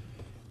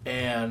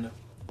 and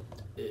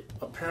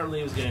apparently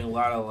it was getting a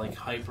lot of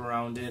hype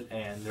around it,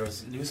 and there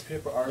was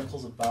newspaper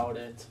articles about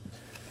it,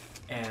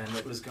 and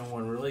it was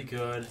going really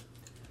good.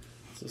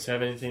 Does this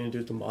have anything to do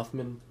with the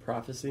Mothman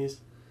prophecies?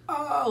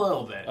 A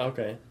little bit.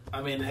 Okay.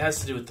 I mean, it has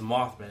to do with the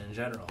Mothman in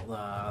general,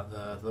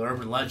 the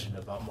urban legend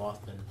about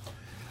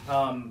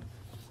Mothman.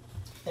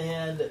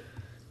 And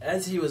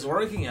as he was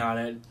working on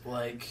it,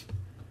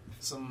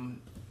 some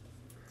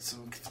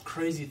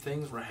crazy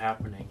things were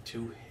happening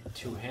to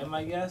him,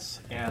 I guess,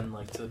 and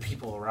to the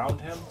people around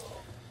him.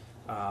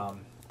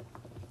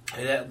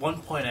 And at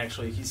one point,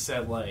 actually, he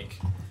said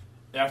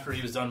after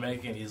he was done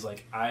making it, he's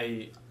like,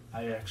 I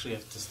actually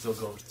have to still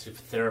go to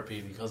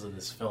therapy because of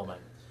this filming.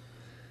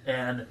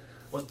 And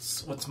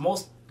what's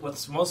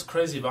most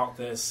crazy about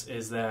this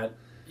is that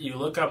you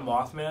look up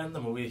Mothman, the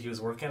movie he was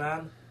working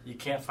on, you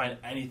can't find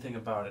anything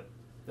about it.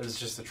 There's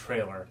just a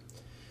trailer.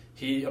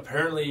 He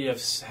apparently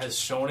has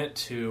shown it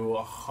to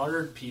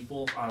 100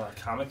 people on a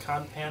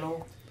Comic-Con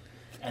panel,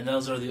 and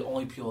those are the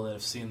only people that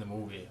have seen the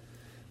movie.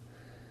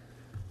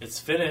 It's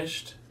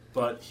finished,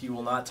 but he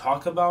will not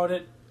talk about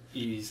it.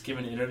 He's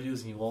given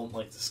interviews and he won't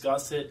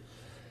discuss it.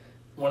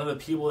 One of the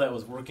people that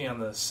was working on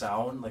the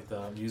sound,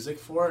 the music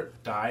for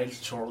it, died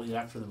shortly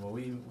after the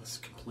movie was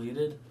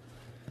completed.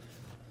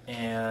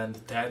 And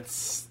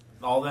that's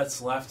all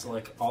that's left.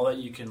 All that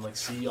you can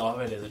see of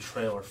it is a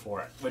trailer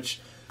for it, which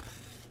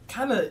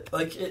kind of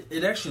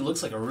it actually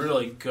looks like a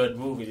really good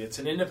movie. It's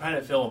an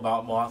independent film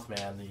about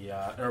Mothman, the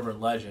urban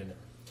legend,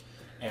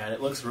 and it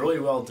looks really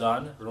well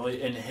done.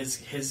 Really, and his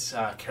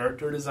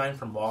character design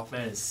for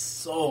Mothman is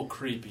so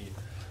creepy.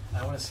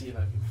 I want to see if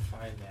I can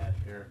find that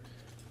here.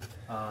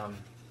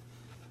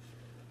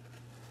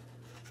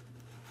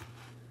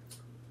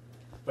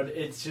 But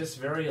it's just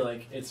very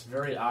it's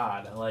very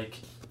odd.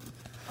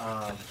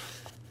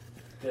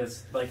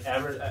 It's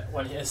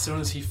as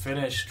soon as he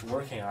finished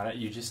working on it,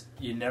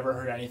 you never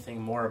heard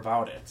anything more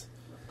about it.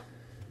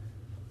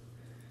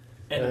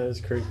 And That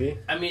is creepy.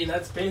 I mean,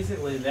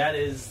 that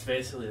is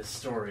basically the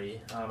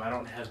story. I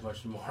don't have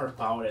much more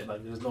about it.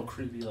 There's no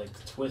creepy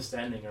twist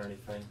ending or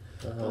anything.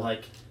 Uh-huh.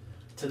 But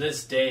to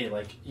this day,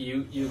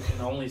 you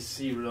can only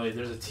see really.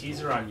 There's a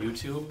teaser on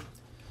YouTube.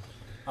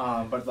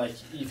 But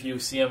if you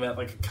see him at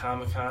a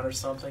Comic-Con or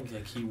something,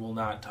 he will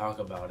not talk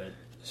about it.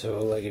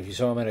 So, if you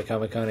saw him at a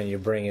Comic-Con and you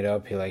bring it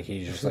up,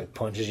 he just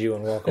punches you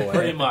and walk away.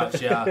 Pretty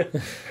much, yeah.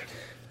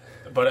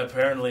 But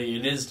apparently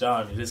it is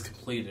done. It is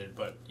completed.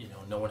 But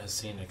no one has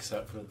seen it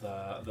except for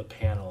the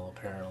panel.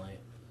 Apparently,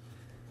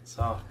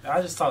 so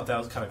I just thought that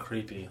was kind of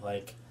creepy.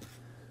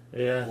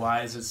 Yeah.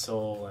 Why is it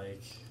so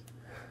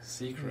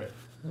secret?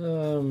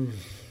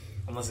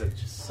 Unless it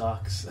just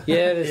sucks.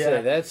 Yeah, Yeah.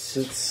 It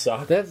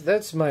sucks.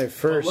 that's my But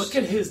first. look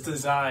at his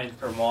design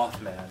for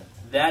Mothman.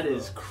 That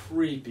is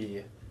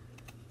creepy.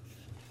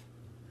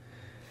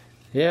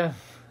 Yeah,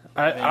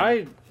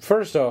 I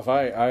first off,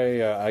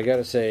 I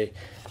gotta say,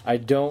 I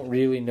don't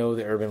really know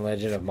the urban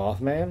legend of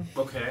Mothman.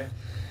 Okay.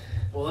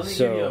 Well, let me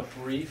So- give you a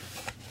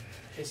brief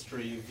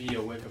history via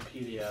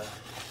Wikipedia.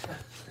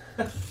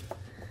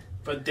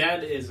 But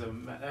that is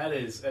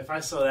if I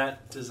saw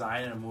that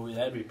design in a movie,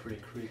 that'd be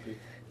pretty creepy.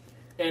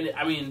 And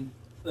I mean,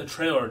 the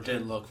trailer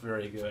did look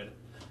very good.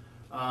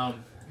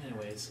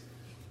 Anyways,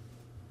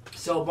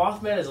 so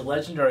Mothman is a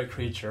legendary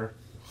creature.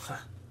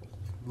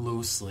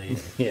 Loosely.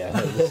 Yeah,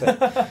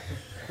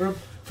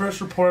 First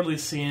reportedly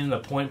seen in the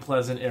Point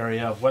Pleasant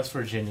area of West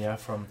Virginia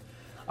from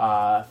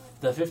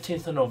the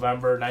 15th of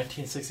November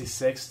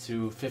 1966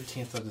 to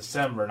 15th of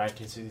December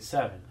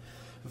 1967.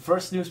 The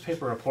first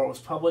newspaper report was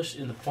published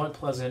in the Point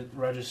Pleasant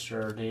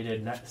Register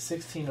dated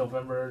 16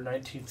 November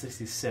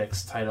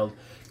 1966, titled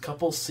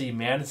 "Couples See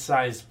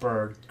Man-Sized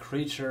Bird,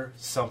 Creature,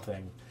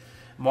 Something."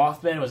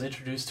 Mothman was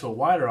introduced to a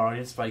wider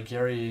audience by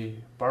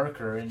Gary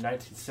Barker in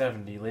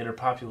 1970, later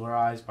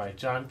popularized by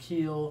John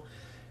Keel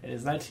in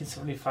his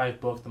 1975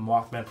 book, The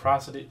Mothman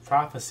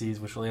Prophecies,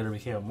 which later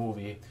became a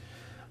movie.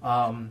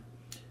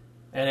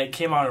 And it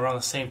came out around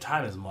the same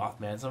time as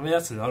Mothman. So, I mean,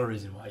 that's another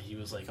reason why he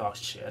was like, oh,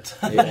 shit.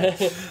 Yeah,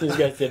 these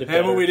guys did it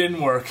better. That movie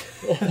didn't work.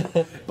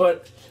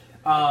 But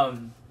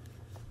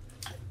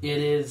it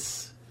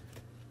is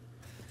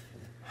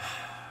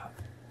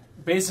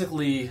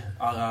basically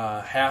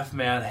a half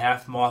man,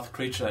 half moth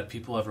creature that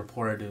people have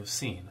reported to have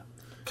seen.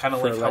 Kind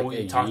of like how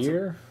we talked.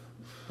 Year?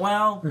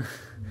 Well,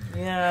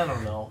 yeah, I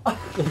don't know.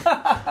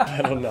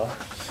 I don't know.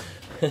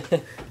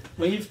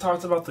 We've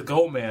talked about the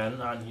Goat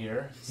Man on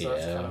here. So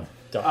that's kind of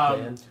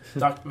Duckman.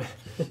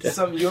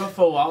 Some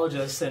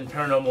UFOologists and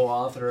paranormal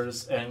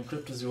authors and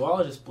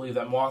cryptozoologists believe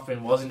that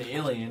Mothman was an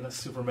alien, a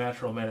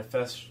supernatural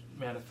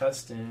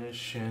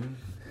manifestation.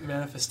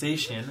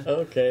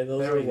 Okay,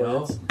 those There are we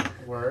go.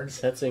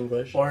 words. That's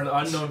English. Or an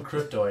unknown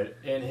cryptoid.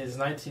 In his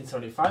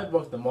 1975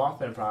 book, The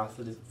Mothman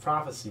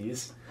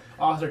Prophecies,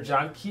 author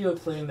John Keel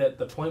claimed that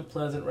the Point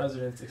Pleasant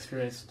residents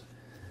experienced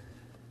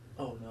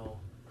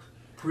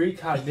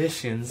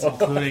precognitions,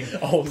 including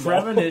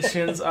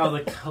premonitions of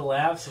the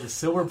collapse of the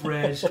Silver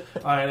Bridge,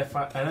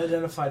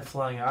 unidentified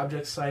flying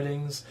object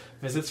sightings,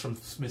 visits from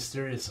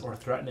mysterious or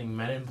threatening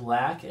men in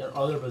black, and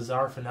other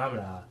bizarre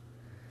phenomena.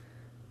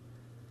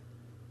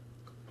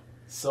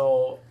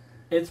 So,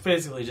 it's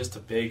basically just a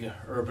big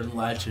urban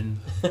legend.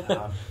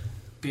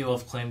 People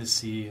have claimed to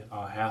see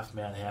a half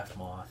man, half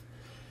moth.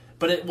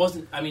 But it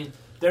wasn't, I mean,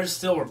 there's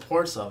still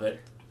reports of it.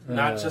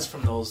 Not just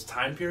from those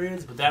time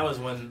periods, but that was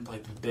when,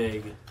 like,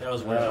 that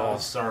was when it all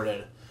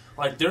started.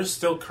 Like, there's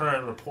still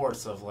current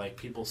reports of, like,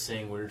 people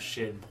seeing weird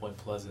shit in Point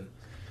Pleasant.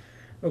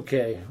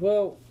 Okay,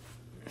 well...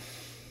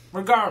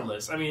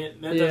 Regardless, I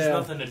mean, that has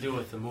nothing to do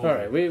with the movie.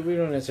 Alright, we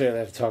don't necessarily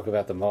have to talk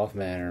about the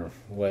Mothman or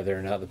whether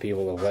or not the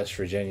people of West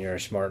Virginia are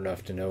smart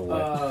enough to know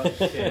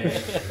what...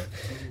 Okay.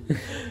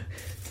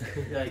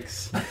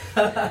 Yikes.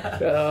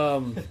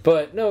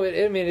 But, no, it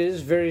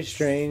is very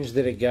strange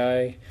that a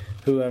guy...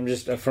 who I'm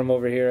just from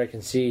over here, I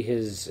can see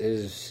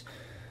his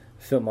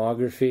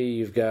filmography.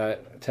 You've got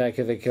Attack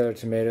of the Killer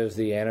Tomatoes,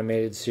 the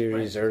animated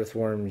series, right.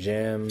 Earthworm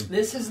Jim.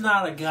 This is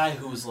not a guy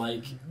who's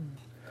like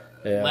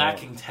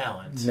lacking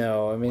talent.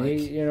 No, I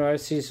mean, I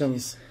see some.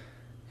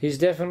 He's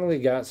definitely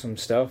got some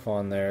stuff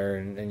on there,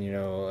 and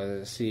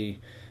I see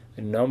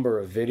a number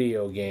of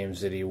video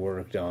games that he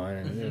worked on,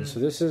 and so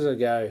this is a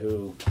guy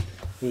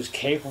who's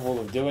capable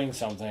of doing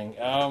something.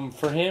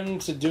 For him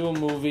to do a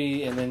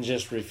movie and then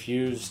just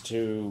refuse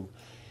to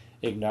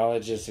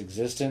acknowledge its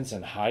existence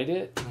and hide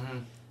it,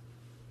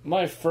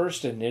 my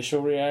first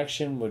initial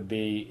reaction would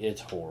be,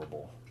 it's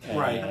horrible.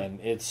 And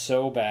it's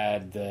so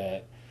bad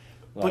that...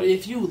 Like, but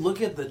if you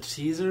look at the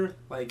teaser,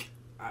 like,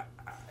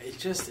 it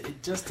just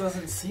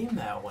doesn't seem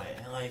that way.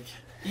 Like,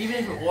 even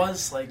if it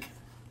was, like,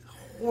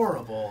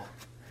 horrible...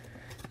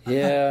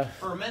 Yeah.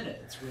 For a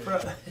minute, it's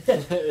really...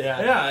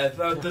 yeah.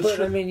 But,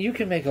 I mean, you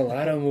can make a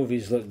lot of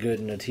movies look good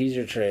in a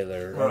teaser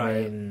trailer. Right.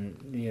 I mean,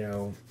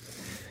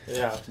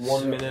 Yeah,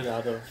 1 minute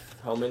out of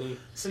how many?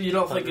 So you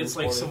don't think it's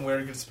like some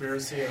weird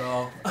conspiracy at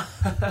all?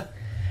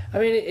 I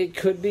mean, it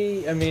could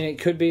be. I mean, it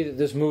could be that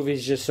this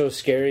movie's just so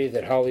scary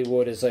that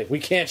Hollywood is like, we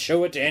can't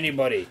show it to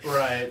anybody.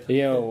 Right.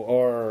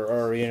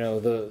 Or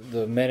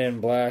the Men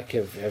in Black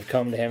have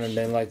come to him and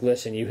been like,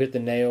 listen, you hit the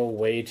nail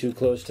way too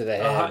close to the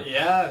head.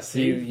 Yeah,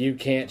 see? You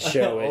can't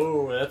show it.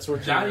 Oh, that's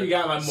what now you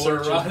got my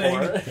motor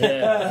running.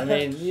 Yeah, I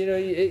mean,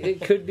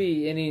 it could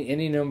be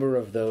any number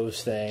of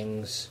those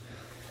things.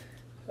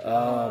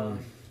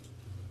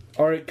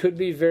 Or it could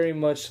be very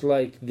much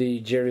like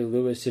the Jerry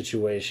Lewis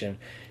situation.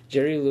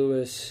 Jerry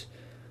Lewis...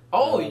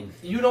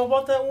 you know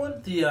about that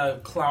one? The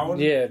clown?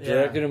 Yeah,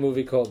 directed a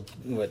movie called,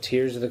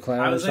 Tears of the Clown?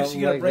 I was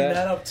actually going to bring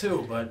that up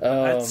too, but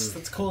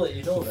that's cool that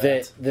you know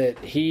that. That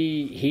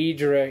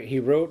he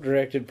wrote,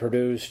 directed,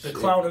 produced... The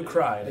Clown Who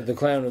Cried. The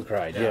Clown Who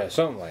Cried, yeah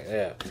something like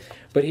that.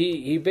 But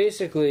he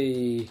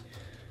basically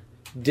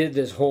did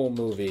this whole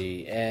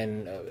movie,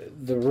 and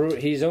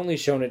he's only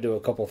shown it to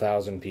a couple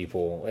thousand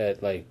people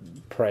at, like,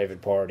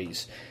 private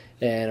parties.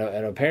 And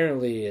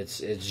apparently it's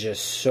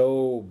just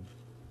so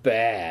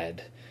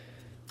bad.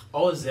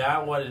 Oh, is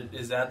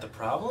that the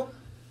problem?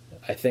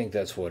 I think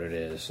that's what it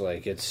is.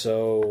 Like, it's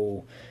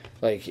so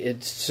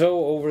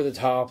over the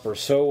top or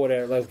so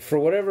whatever. Like, for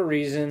whatever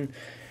reason,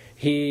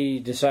 he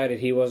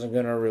decided he wasn't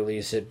going to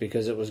release it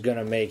because it was going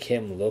to make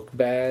him look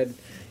bad.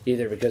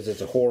 Either because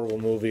it's a horrible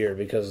movie or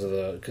because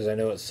I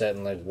know it's set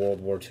in like World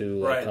War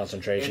II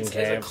concentration camps.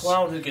 It's a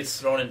clown who gets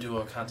thrown into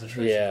a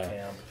concentration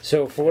camp.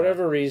 So for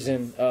whatever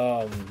reason,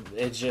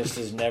 it just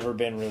has never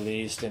been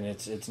released, and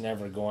it's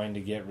never going to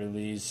get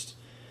released.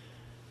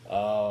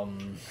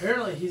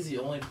 Apparently, he's the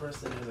only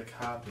person that has a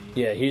copy.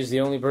 Yeah, he's the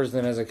only person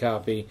that has a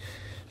copy.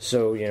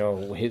 So,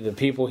 the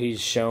people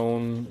he's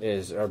shown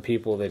are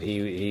people that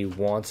he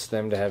wants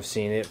them to have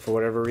seen it for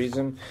whatever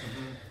reason.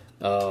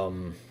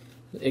 Mm-hmm.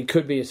 It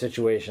could be a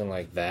situation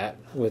like that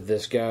with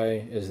this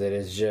guy, is that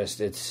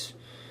it's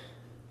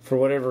for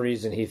whatever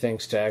reason he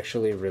thinks to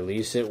actually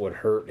release it would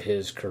hurt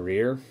his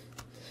career,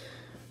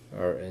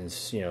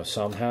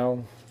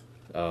 somehow.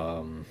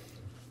 I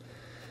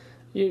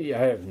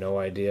have no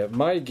idea.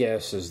 My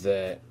guess is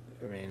that,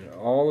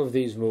 all of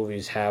these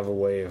movies have a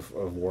way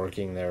of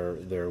working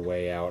their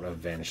way out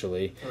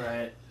eventually.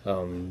 Right.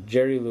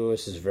 Jerry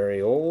Lewis is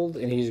very old,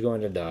 and he's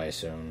going to die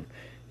soon.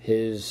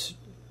 His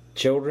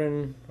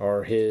children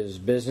or his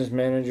business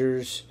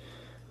managers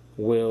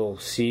will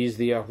seize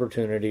the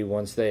opportunity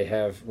once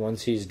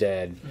he's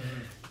dead,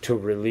 to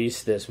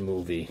release this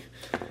movie.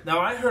 Now,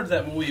 I heard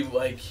that movie,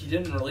 he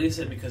didn't release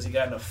it because he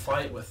got in a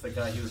fight with the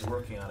guy he was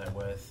working on it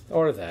with.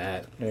 Or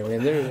that.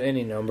 There's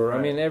any number.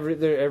 Right.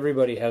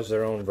 Everybody has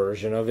their own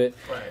version of it.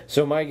 Right.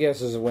 So my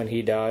guess is when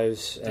he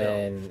dies,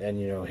 and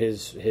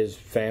his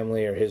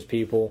family or his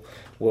people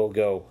will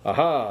go,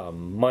 aha,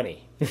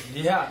 money.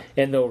 Yeah.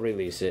 And they'll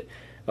release it.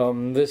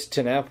 This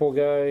TNAPL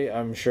guy,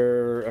 I'm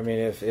sure,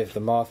 if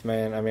the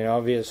Mothman,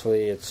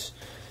 obviously it's...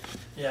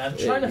 Yeah, I'm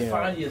trying to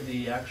find you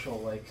the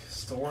actual,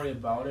 story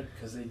about it,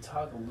 because they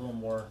talk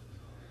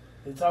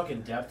they talk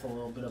in depth a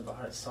little bit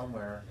about it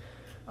somewhere.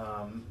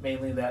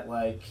 Mainly that,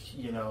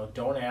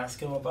 don't ask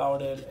him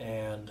about it,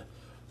 and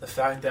the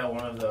fact that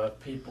one of the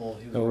people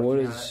he was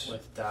working on it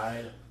with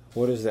died.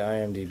 What does the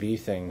IMDb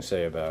thing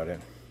say about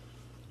it?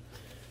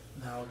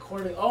 Now,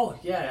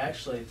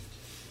 actually,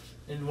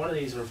 in one of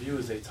these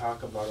reviews, they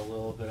talk about a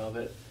little bit of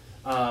it.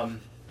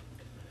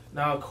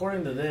 Now,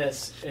 according to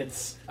this,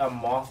 it's a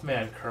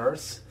Mothman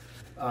curse.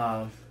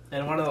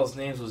 And one of those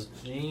names was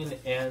Gene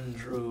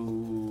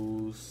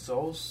Andruszko.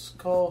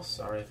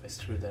 Sorry if I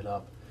screwed that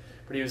up.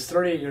 But he was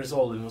 38 years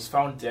old and was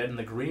found dead in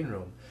the green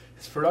room,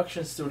 his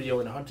production studio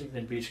in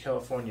Huntington Beach,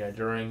 California,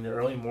 during the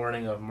early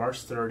morning of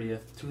March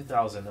 30th,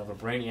 2000, of a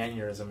brain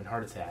aneurysm and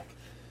heart attack.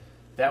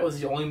 That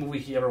was the only movie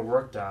he ever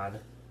worked on.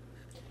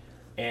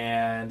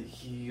 And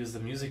he was the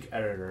music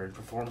editor and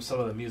performed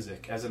some of the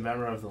music as a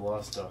member of the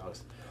Lost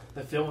Dogs.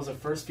 The film was the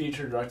first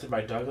feature directed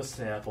by Douglas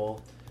TNAPL,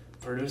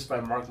 produced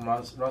by Mark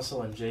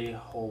Russell and Jay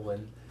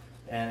Holden,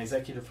 and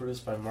executive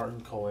produced by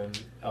Martin Cohen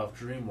of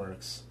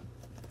DreamWorks.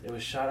 It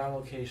was shot on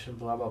location,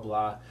 blah, blah,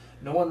 blah.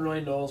 No one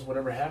really knows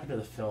whatever happened to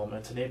the film,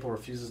 and TNAPL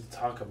refuses to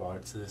talk about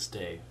it to this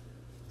day.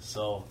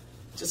 So,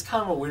 just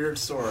kind of a weird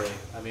story.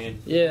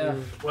 Yeah.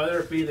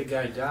 Whether it be the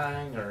guy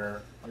dying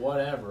or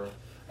whatever.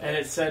 And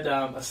it said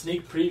a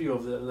sneak preview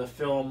of the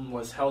film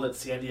was held at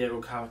San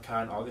Diego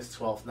Comic-Con August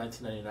 12th,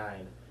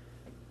 1999.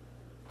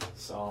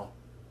 So,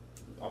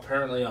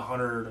 apparently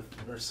 100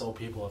 or so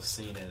people have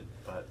seen it,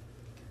 but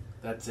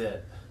that's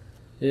it.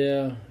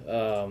 Yeah,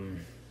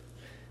 I'm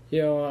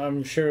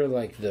sure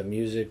the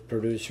music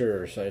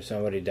producer or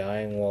somebody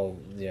dying while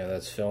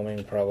that's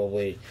filming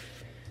probably.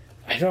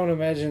 I don't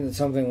imagine that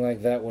something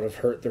like that would have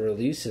hurt the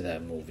release of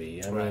that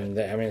movie. I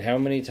mean, how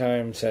many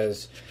times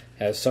has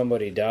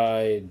somebody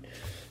died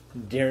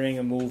during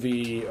a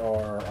movie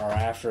or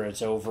after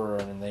it's over,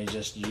 and they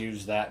just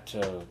use that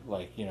to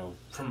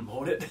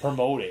promote it.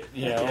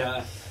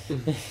 Yeah.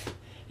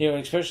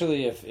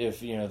 Especially if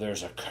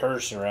there's a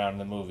curse around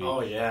the movie. Oh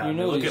yeah.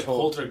 Look at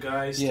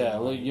Poltergeist. Yeah,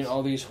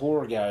 all these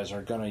horror guys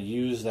are gonna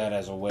use that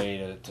as a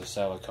way to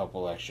sell a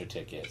couple extra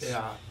tickets.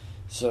 Yeah.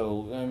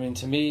 So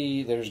to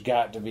me, there's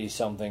got to be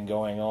something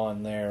going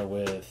on there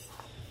with.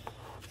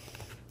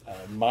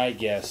 My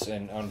guess,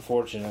 and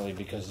unfortunately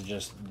because of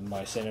just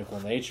my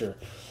cynical nature,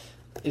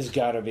 is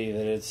got to be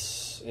that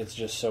it's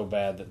just so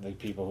bad that the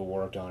people who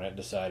worked on it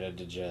decided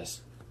to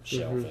just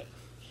shelf it.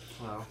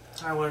 Well,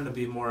 I wanted to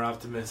be more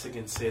optimistic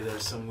and say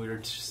there's some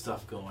weird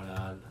stuff going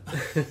on.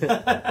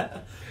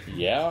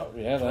 yeah,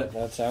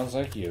 that sounds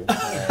like you.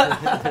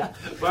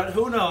 But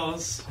who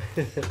knows?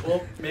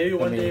 Well, maybe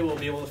one day we'll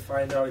be able to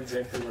find out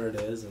exactly where it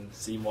is and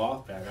see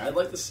Mothman. I'd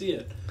like to see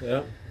it.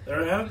 Yeah.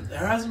 There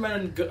hasn't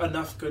been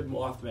enough good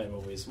Mothman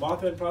movies.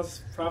 Mothman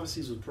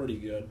Prophecies was pretty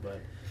good,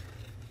 but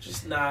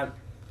just not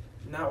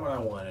what I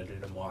wanted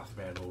in a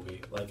Mothman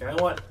movie. I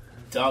want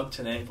Doug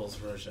TNAPL's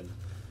version.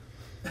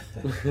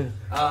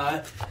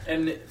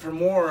 And for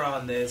more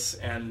on this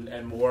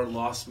and more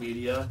Lost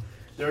Media,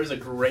 there is a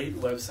great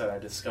website I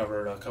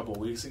discovered a couple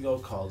weeks ago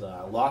called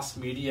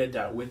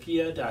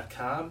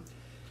lostmedia.wikia.com,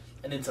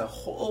 and it's a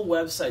whole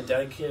website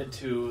dedicated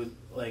to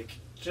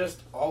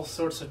just all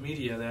sorts of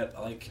media that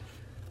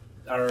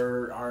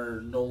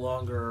are no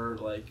longer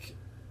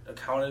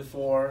accounted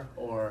for,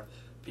 or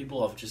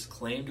people have just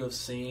claimed to have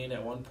seen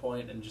at one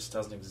point and just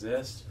doesn't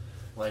exist.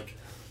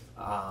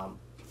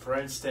 For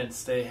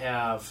instance, they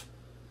have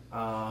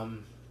the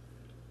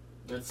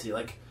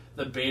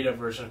beta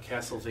version of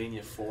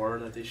Castlevania 4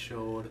 that they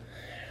showed.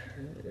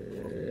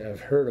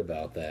 I've heard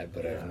about that,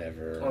 but I've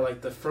never. Or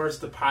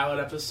the pilot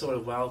episode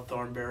of Wild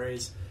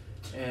Thornberrys,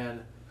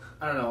 and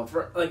I don't know.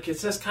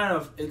 It's just kind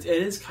of it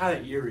is kind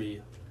of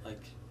eerie.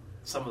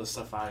 some of the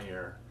stuff on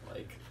here,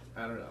 like,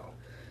 I don't know.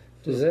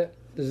 Does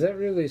that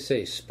really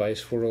say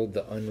Spice World,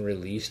 the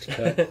unreleased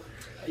cut?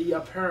 Yeah,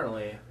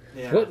 apparently.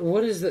 Yeah.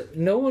 What is that?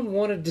 No one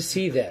wanted to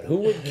see that. Who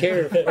would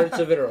care if parts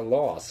of it are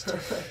lost?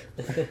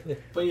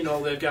 But you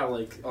know, they've got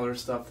like other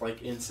stuff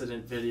like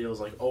incident videos,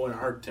 like Owen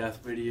Hart death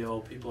video.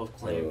 People have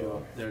claimed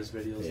there's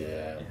videos. Yeah.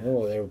 Of that.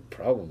 Well, there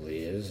probably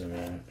is. I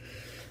mean,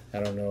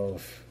 I don't know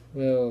if.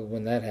 Well,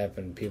 when that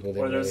happened, people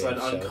didn't. Or there's really an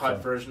have cell uncut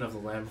phone. version of The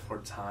Land Before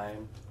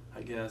Time,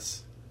 I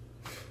guess.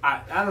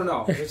 I don't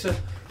know. It's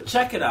just,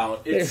 check it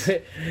out. It's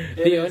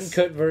The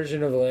uncut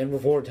version of The Land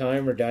Before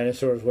Time or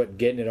Dinosaurs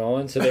Getting It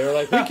On, so they were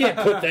like, we can't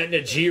put that in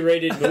a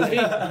G-rated movie.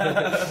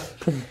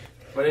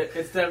 But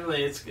it's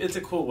definitely it's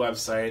a cool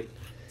website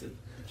to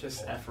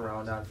just F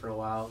around on for a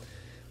while.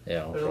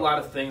 Yeah, There's a lot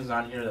of things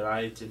on here that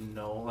I didn't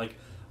know. Like,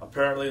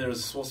 apparently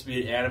there's supposed to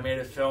be an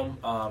animated film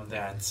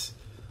that's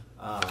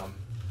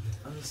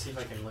let me see if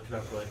I can look it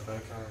up really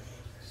quick.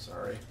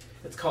 Sorry.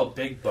 It's called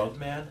Big Bug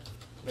Man.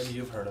 Maybe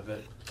you've heard of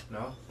it.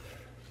 No?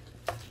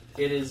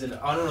 It is an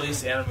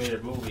unreleased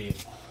animated movie,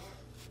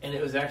 and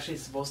it was actually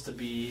supposed to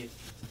be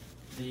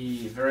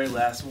the very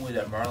last movie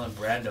that Marlon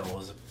Brando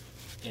was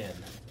in.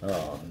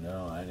 Oh,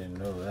 no, I didn't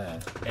know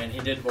that. And he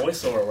did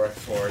voiceover work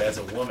for it as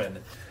a woman.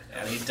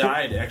 And he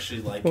died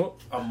actually like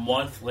a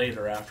month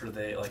later after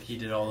he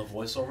did all the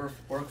voiceover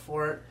work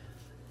for it,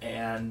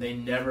 and it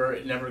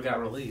never got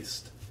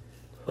released.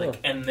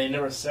 And they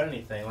never said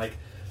anything. Like,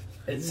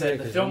 it said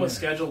the film was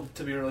scheduled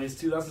to be released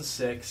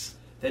 2006,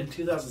 then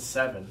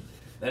 2007,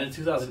 then in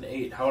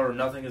 2008. However,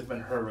 nothing has been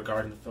heard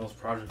regarding the film's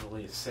project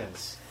release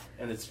since,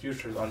 and its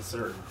future is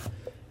uncertain.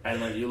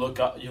 And like you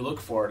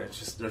look for it, it's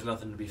just there's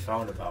nothing to be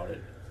found about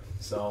it.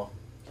 So,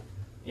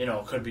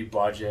 could be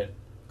budget,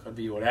 could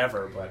be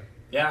whatever, but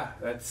yeah,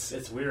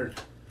 it's weird.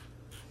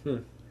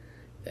 That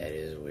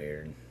is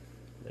weird.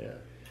 Yeah.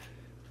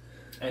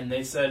 And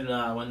they said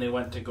when they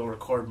went to go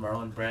record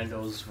Marlon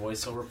Brando's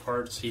voiceover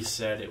parts, he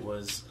said it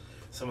was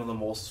some of the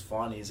most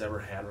fun he's ever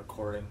had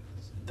recording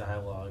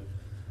dialogue.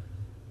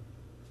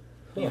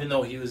 Huh. Even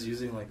though he was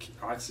using like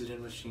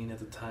oxygen machine at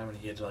the time and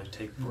he had to like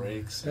take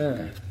breaks.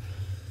 Yeah.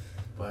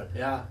 But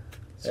yeah,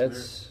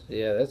 That's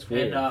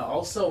weird. And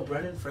also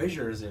Brendan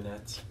Fraser is in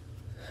it.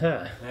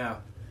 Huh. Yeah.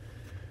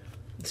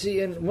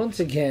 See, and once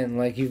again,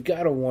 like, you've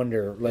got to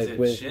wonder, like,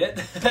 Is it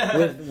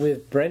shit?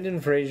 with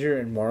Brendan Fraser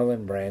and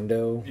Marlon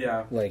Brando,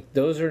 Yeah. like,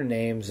 those are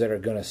names that are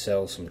going to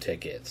sell some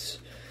tickets.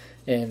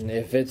 And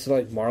if it's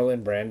like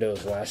Marlon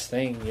Brando's last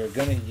thing, you're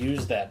going to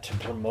use that to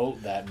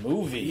promote that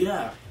movie.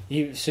 Yeah.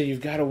 So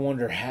you've got to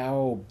wonder,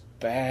 how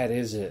bad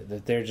is it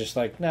that they're just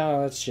like,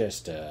 no, let's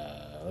just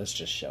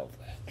shelve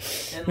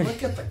that. And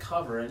look at the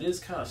cover; it is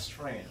kind of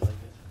strange.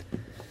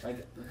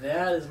 Like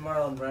that is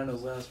Marlon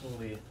Brando's last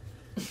movie.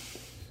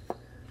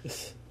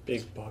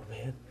 Big Bug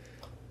Man.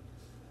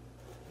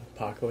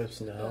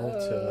 Apocalypse Now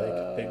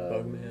to Big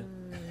Bug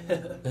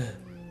Man.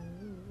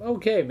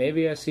 Okay,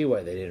 maybe I see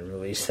why they didn't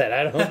release that.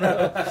 I don't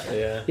know.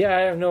 Yeah. Yeah,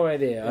 I have no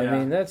idea. Yeah. I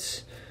mean,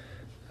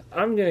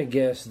 I'm gonna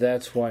guess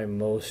that's why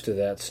most of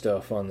that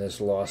stuff on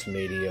this Lost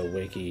Media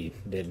wiki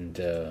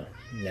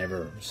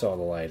never saw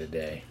the light of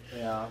day.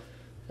 Yeah.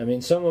 I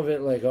mean, some of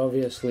it, like,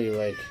 obviously,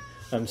 like,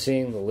 I'm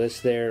seeing the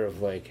list there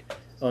of, like,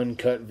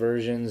 uncut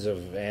versions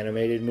of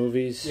animated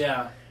movies.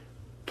 Yeah.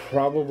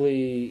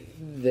 Probably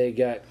they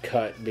got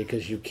cut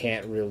because you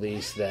can't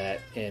release that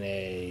in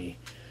a,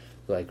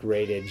 like,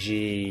 rated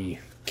G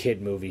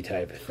kid movie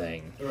type of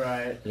thing.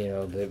 Right.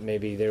 That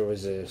maybe there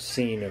was a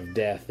scene of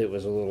death that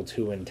was a little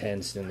too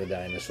intense in the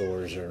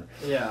dinosaurs, or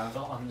Yeah. The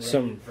unrated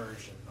Some-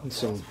 version.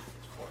 some.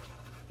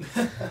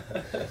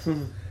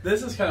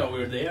 This is kind of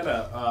weird. They had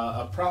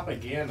a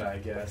propaganda, I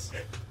guess.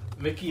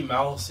 Mickey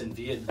Mouse in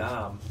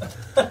Vietnam,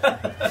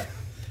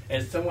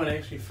 and someone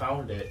actually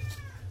found it,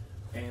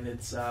 and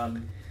it's I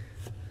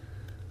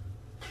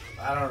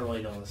don't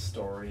really know the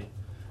story.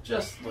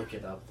 Just look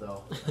it up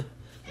though.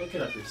 Look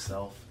it up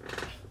yourself.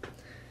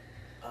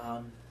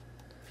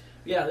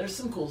 Yeah, there's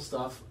some cool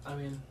stuff. I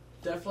mean,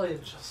 definitely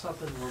just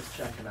something worth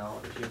checking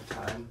out if you have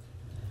time.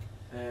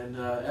 And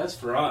as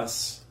for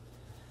us,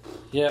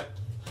 Yep.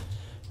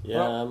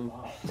 Yeah.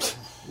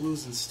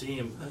 losing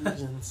steam.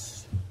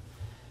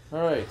 All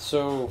right,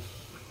 so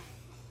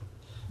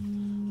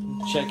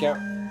check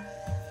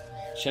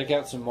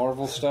out some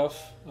Marvel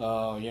stuff.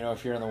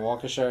 If you're in the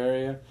Waukesha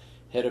area,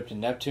 head up to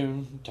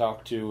Neptune,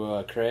 talk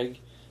to Craig.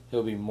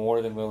 He'll be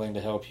more than willing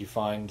to help you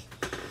find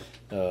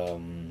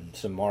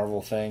some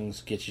Marvel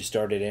things, get you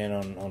started in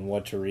on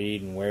what to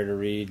read and where to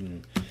read,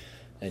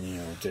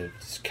 and to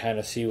kind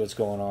of see what's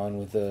going on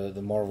with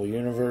the Marvel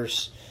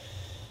universe.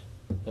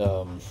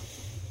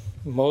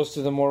 Most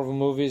of the Marvel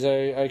movies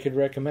I could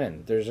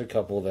recommend. There's a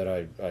couple that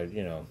I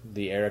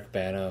the Eric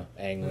Bana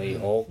Ang Lee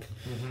Hulk,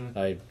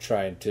 I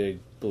tried to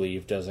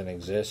believe doesn't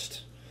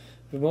exist.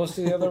 But most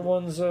of the other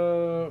ones,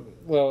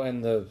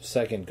 and the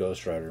second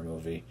Ghost Rider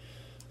movie,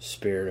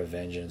 Spirit of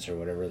Vengeance or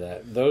whatever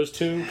those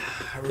two.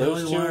 I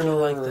really wanted to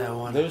like that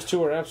one. Those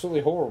two are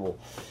absolutely horrible.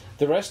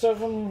 The rest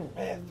of them,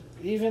 man,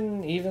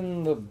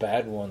 even the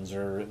bad ones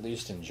are at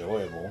least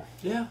enjoyable.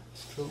 Yeah,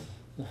 it's true.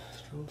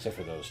 Except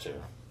for those two.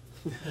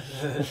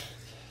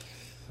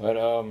 But,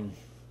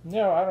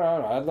 no, I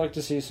don't know. I'd like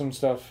to see some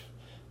stuff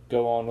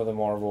go on with the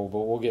Marvel, but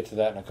we'll get to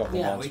that in a couple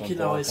Yeah, months. we when can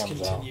Thor always comes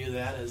continue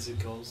that as it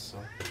goes.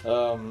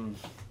 So. out.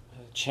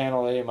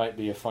 Channel A might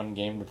be a fun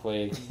game to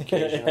play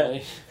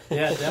occasionally.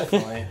 Yeah,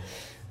 definitely.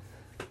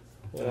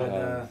 Um,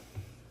 But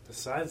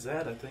besides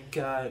that, I think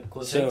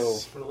So-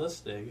 thanks for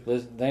listening.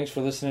 Thanks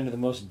for listening to the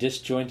most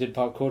disjointed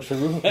pop culture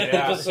room Yeah.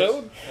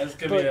 episode. That's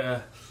gonna be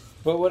a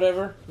But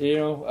whatever,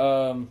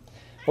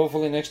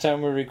 hopefully next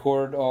time we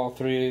record, all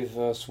three of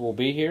us will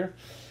be here.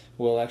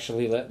 We'll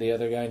actually let the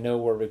other guy know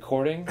we're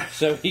recording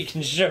so he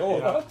can show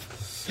Yeah. up.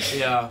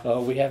 yeah.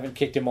 We haven't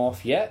kicked him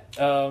off yet.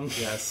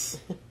 Yes.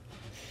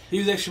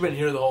 He's actually been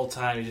here the whole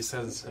time. He just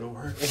hasn't said a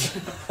word.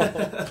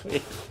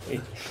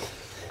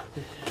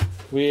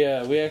 We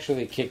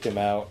actually kicked him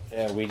out.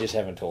 We just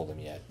haven't told him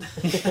yet.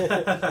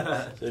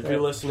 So if you're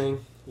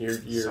listening, you're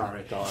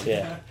Sorry. gone.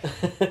 Yeah.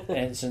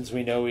 And since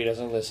we know he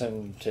doesn't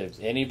listen to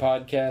any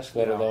podcast,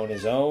 let No. alone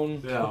his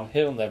own, No.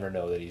 he'll never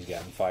know that he's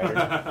gotten fired.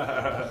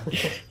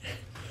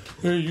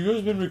 Hey, you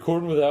guys been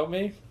recording without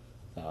me?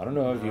 I don't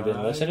know. Have you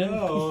been listening?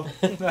 No.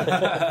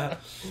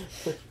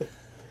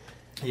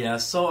 Yeah,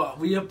 so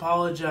we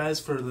apologize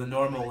for the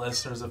normal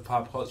listeners of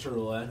Pop Culture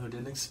Roulette who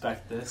didn't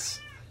expect this.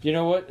 You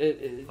know what?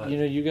 But-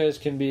 You guys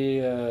can be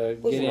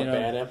Wasn't get a in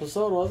bad on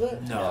episode, was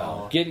it?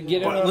 No. get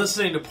in But on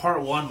listening to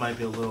part one might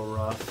be a little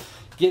rough.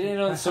 get in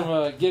on some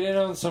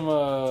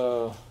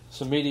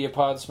Media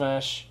Pod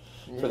Smash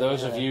for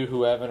those of you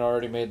who haven't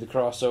already made the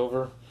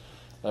crossover.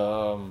 You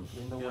know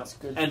what's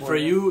good And for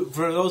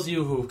those of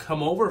you who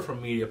come over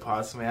from Media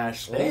Pod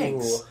Smash,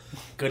 thanks. Ooh.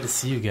 Good to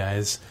see you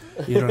guys.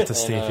 You don't have to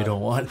stay if you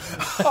don't want.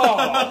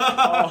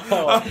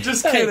 Oh, I'm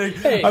just kidding.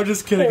 Hey, I'm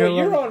just kidding. hey, I love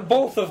you're you. on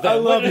both of them. I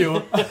love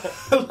you.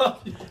 I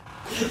love you.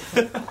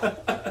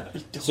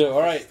 So, all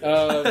right.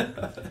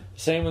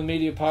 Same with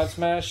Media Pod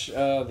Smash.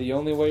 The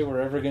only way we're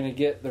ever going to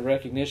get the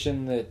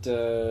recognition that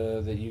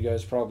you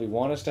guys probably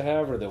want us to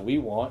have, or that we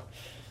want,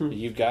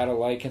 you've got to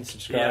like and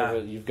subscribe.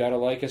 Yeah. You've got to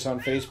like us on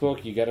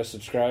Facebook. You got to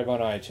subscribe on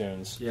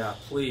iTunes. Yeah,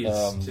 please.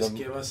 Just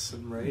give us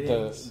some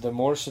ratings. The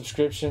more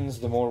subscriptions,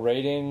 the more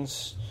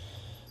ratings,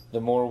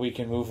 the more we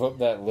can move up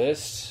that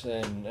list.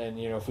 And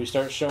if we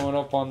start showing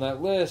up on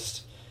that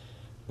list,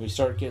 we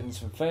start getting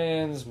some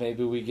fans.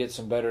 Maybe we get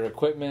some better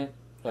equipment.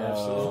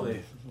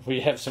 Absolutely. We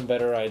have some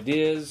better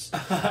ideas.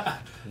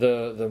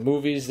 The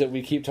movies that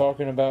we keep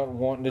talking about and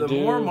wanting to The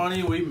do. more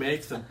money we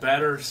make, the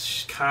better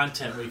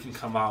content we can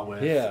come out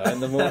with. Yeah,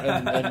 and the more,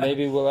 and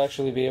maybe we'll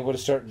actually be able to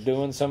start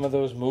doing some of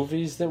those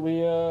movies that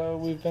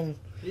we've been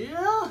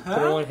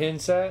throwing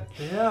hints at.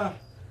 Yeah,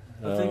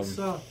 I think Um,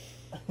 so.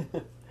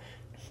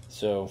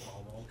 So,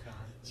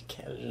 This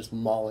cat is just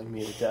mauling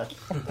me to death.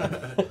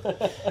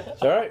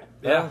 it's all right.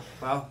 Yeah,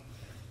 well,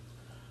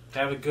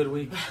 have a good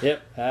week.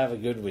 Yep. Have a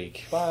good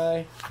week.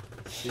 Bye.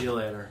 See you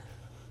later.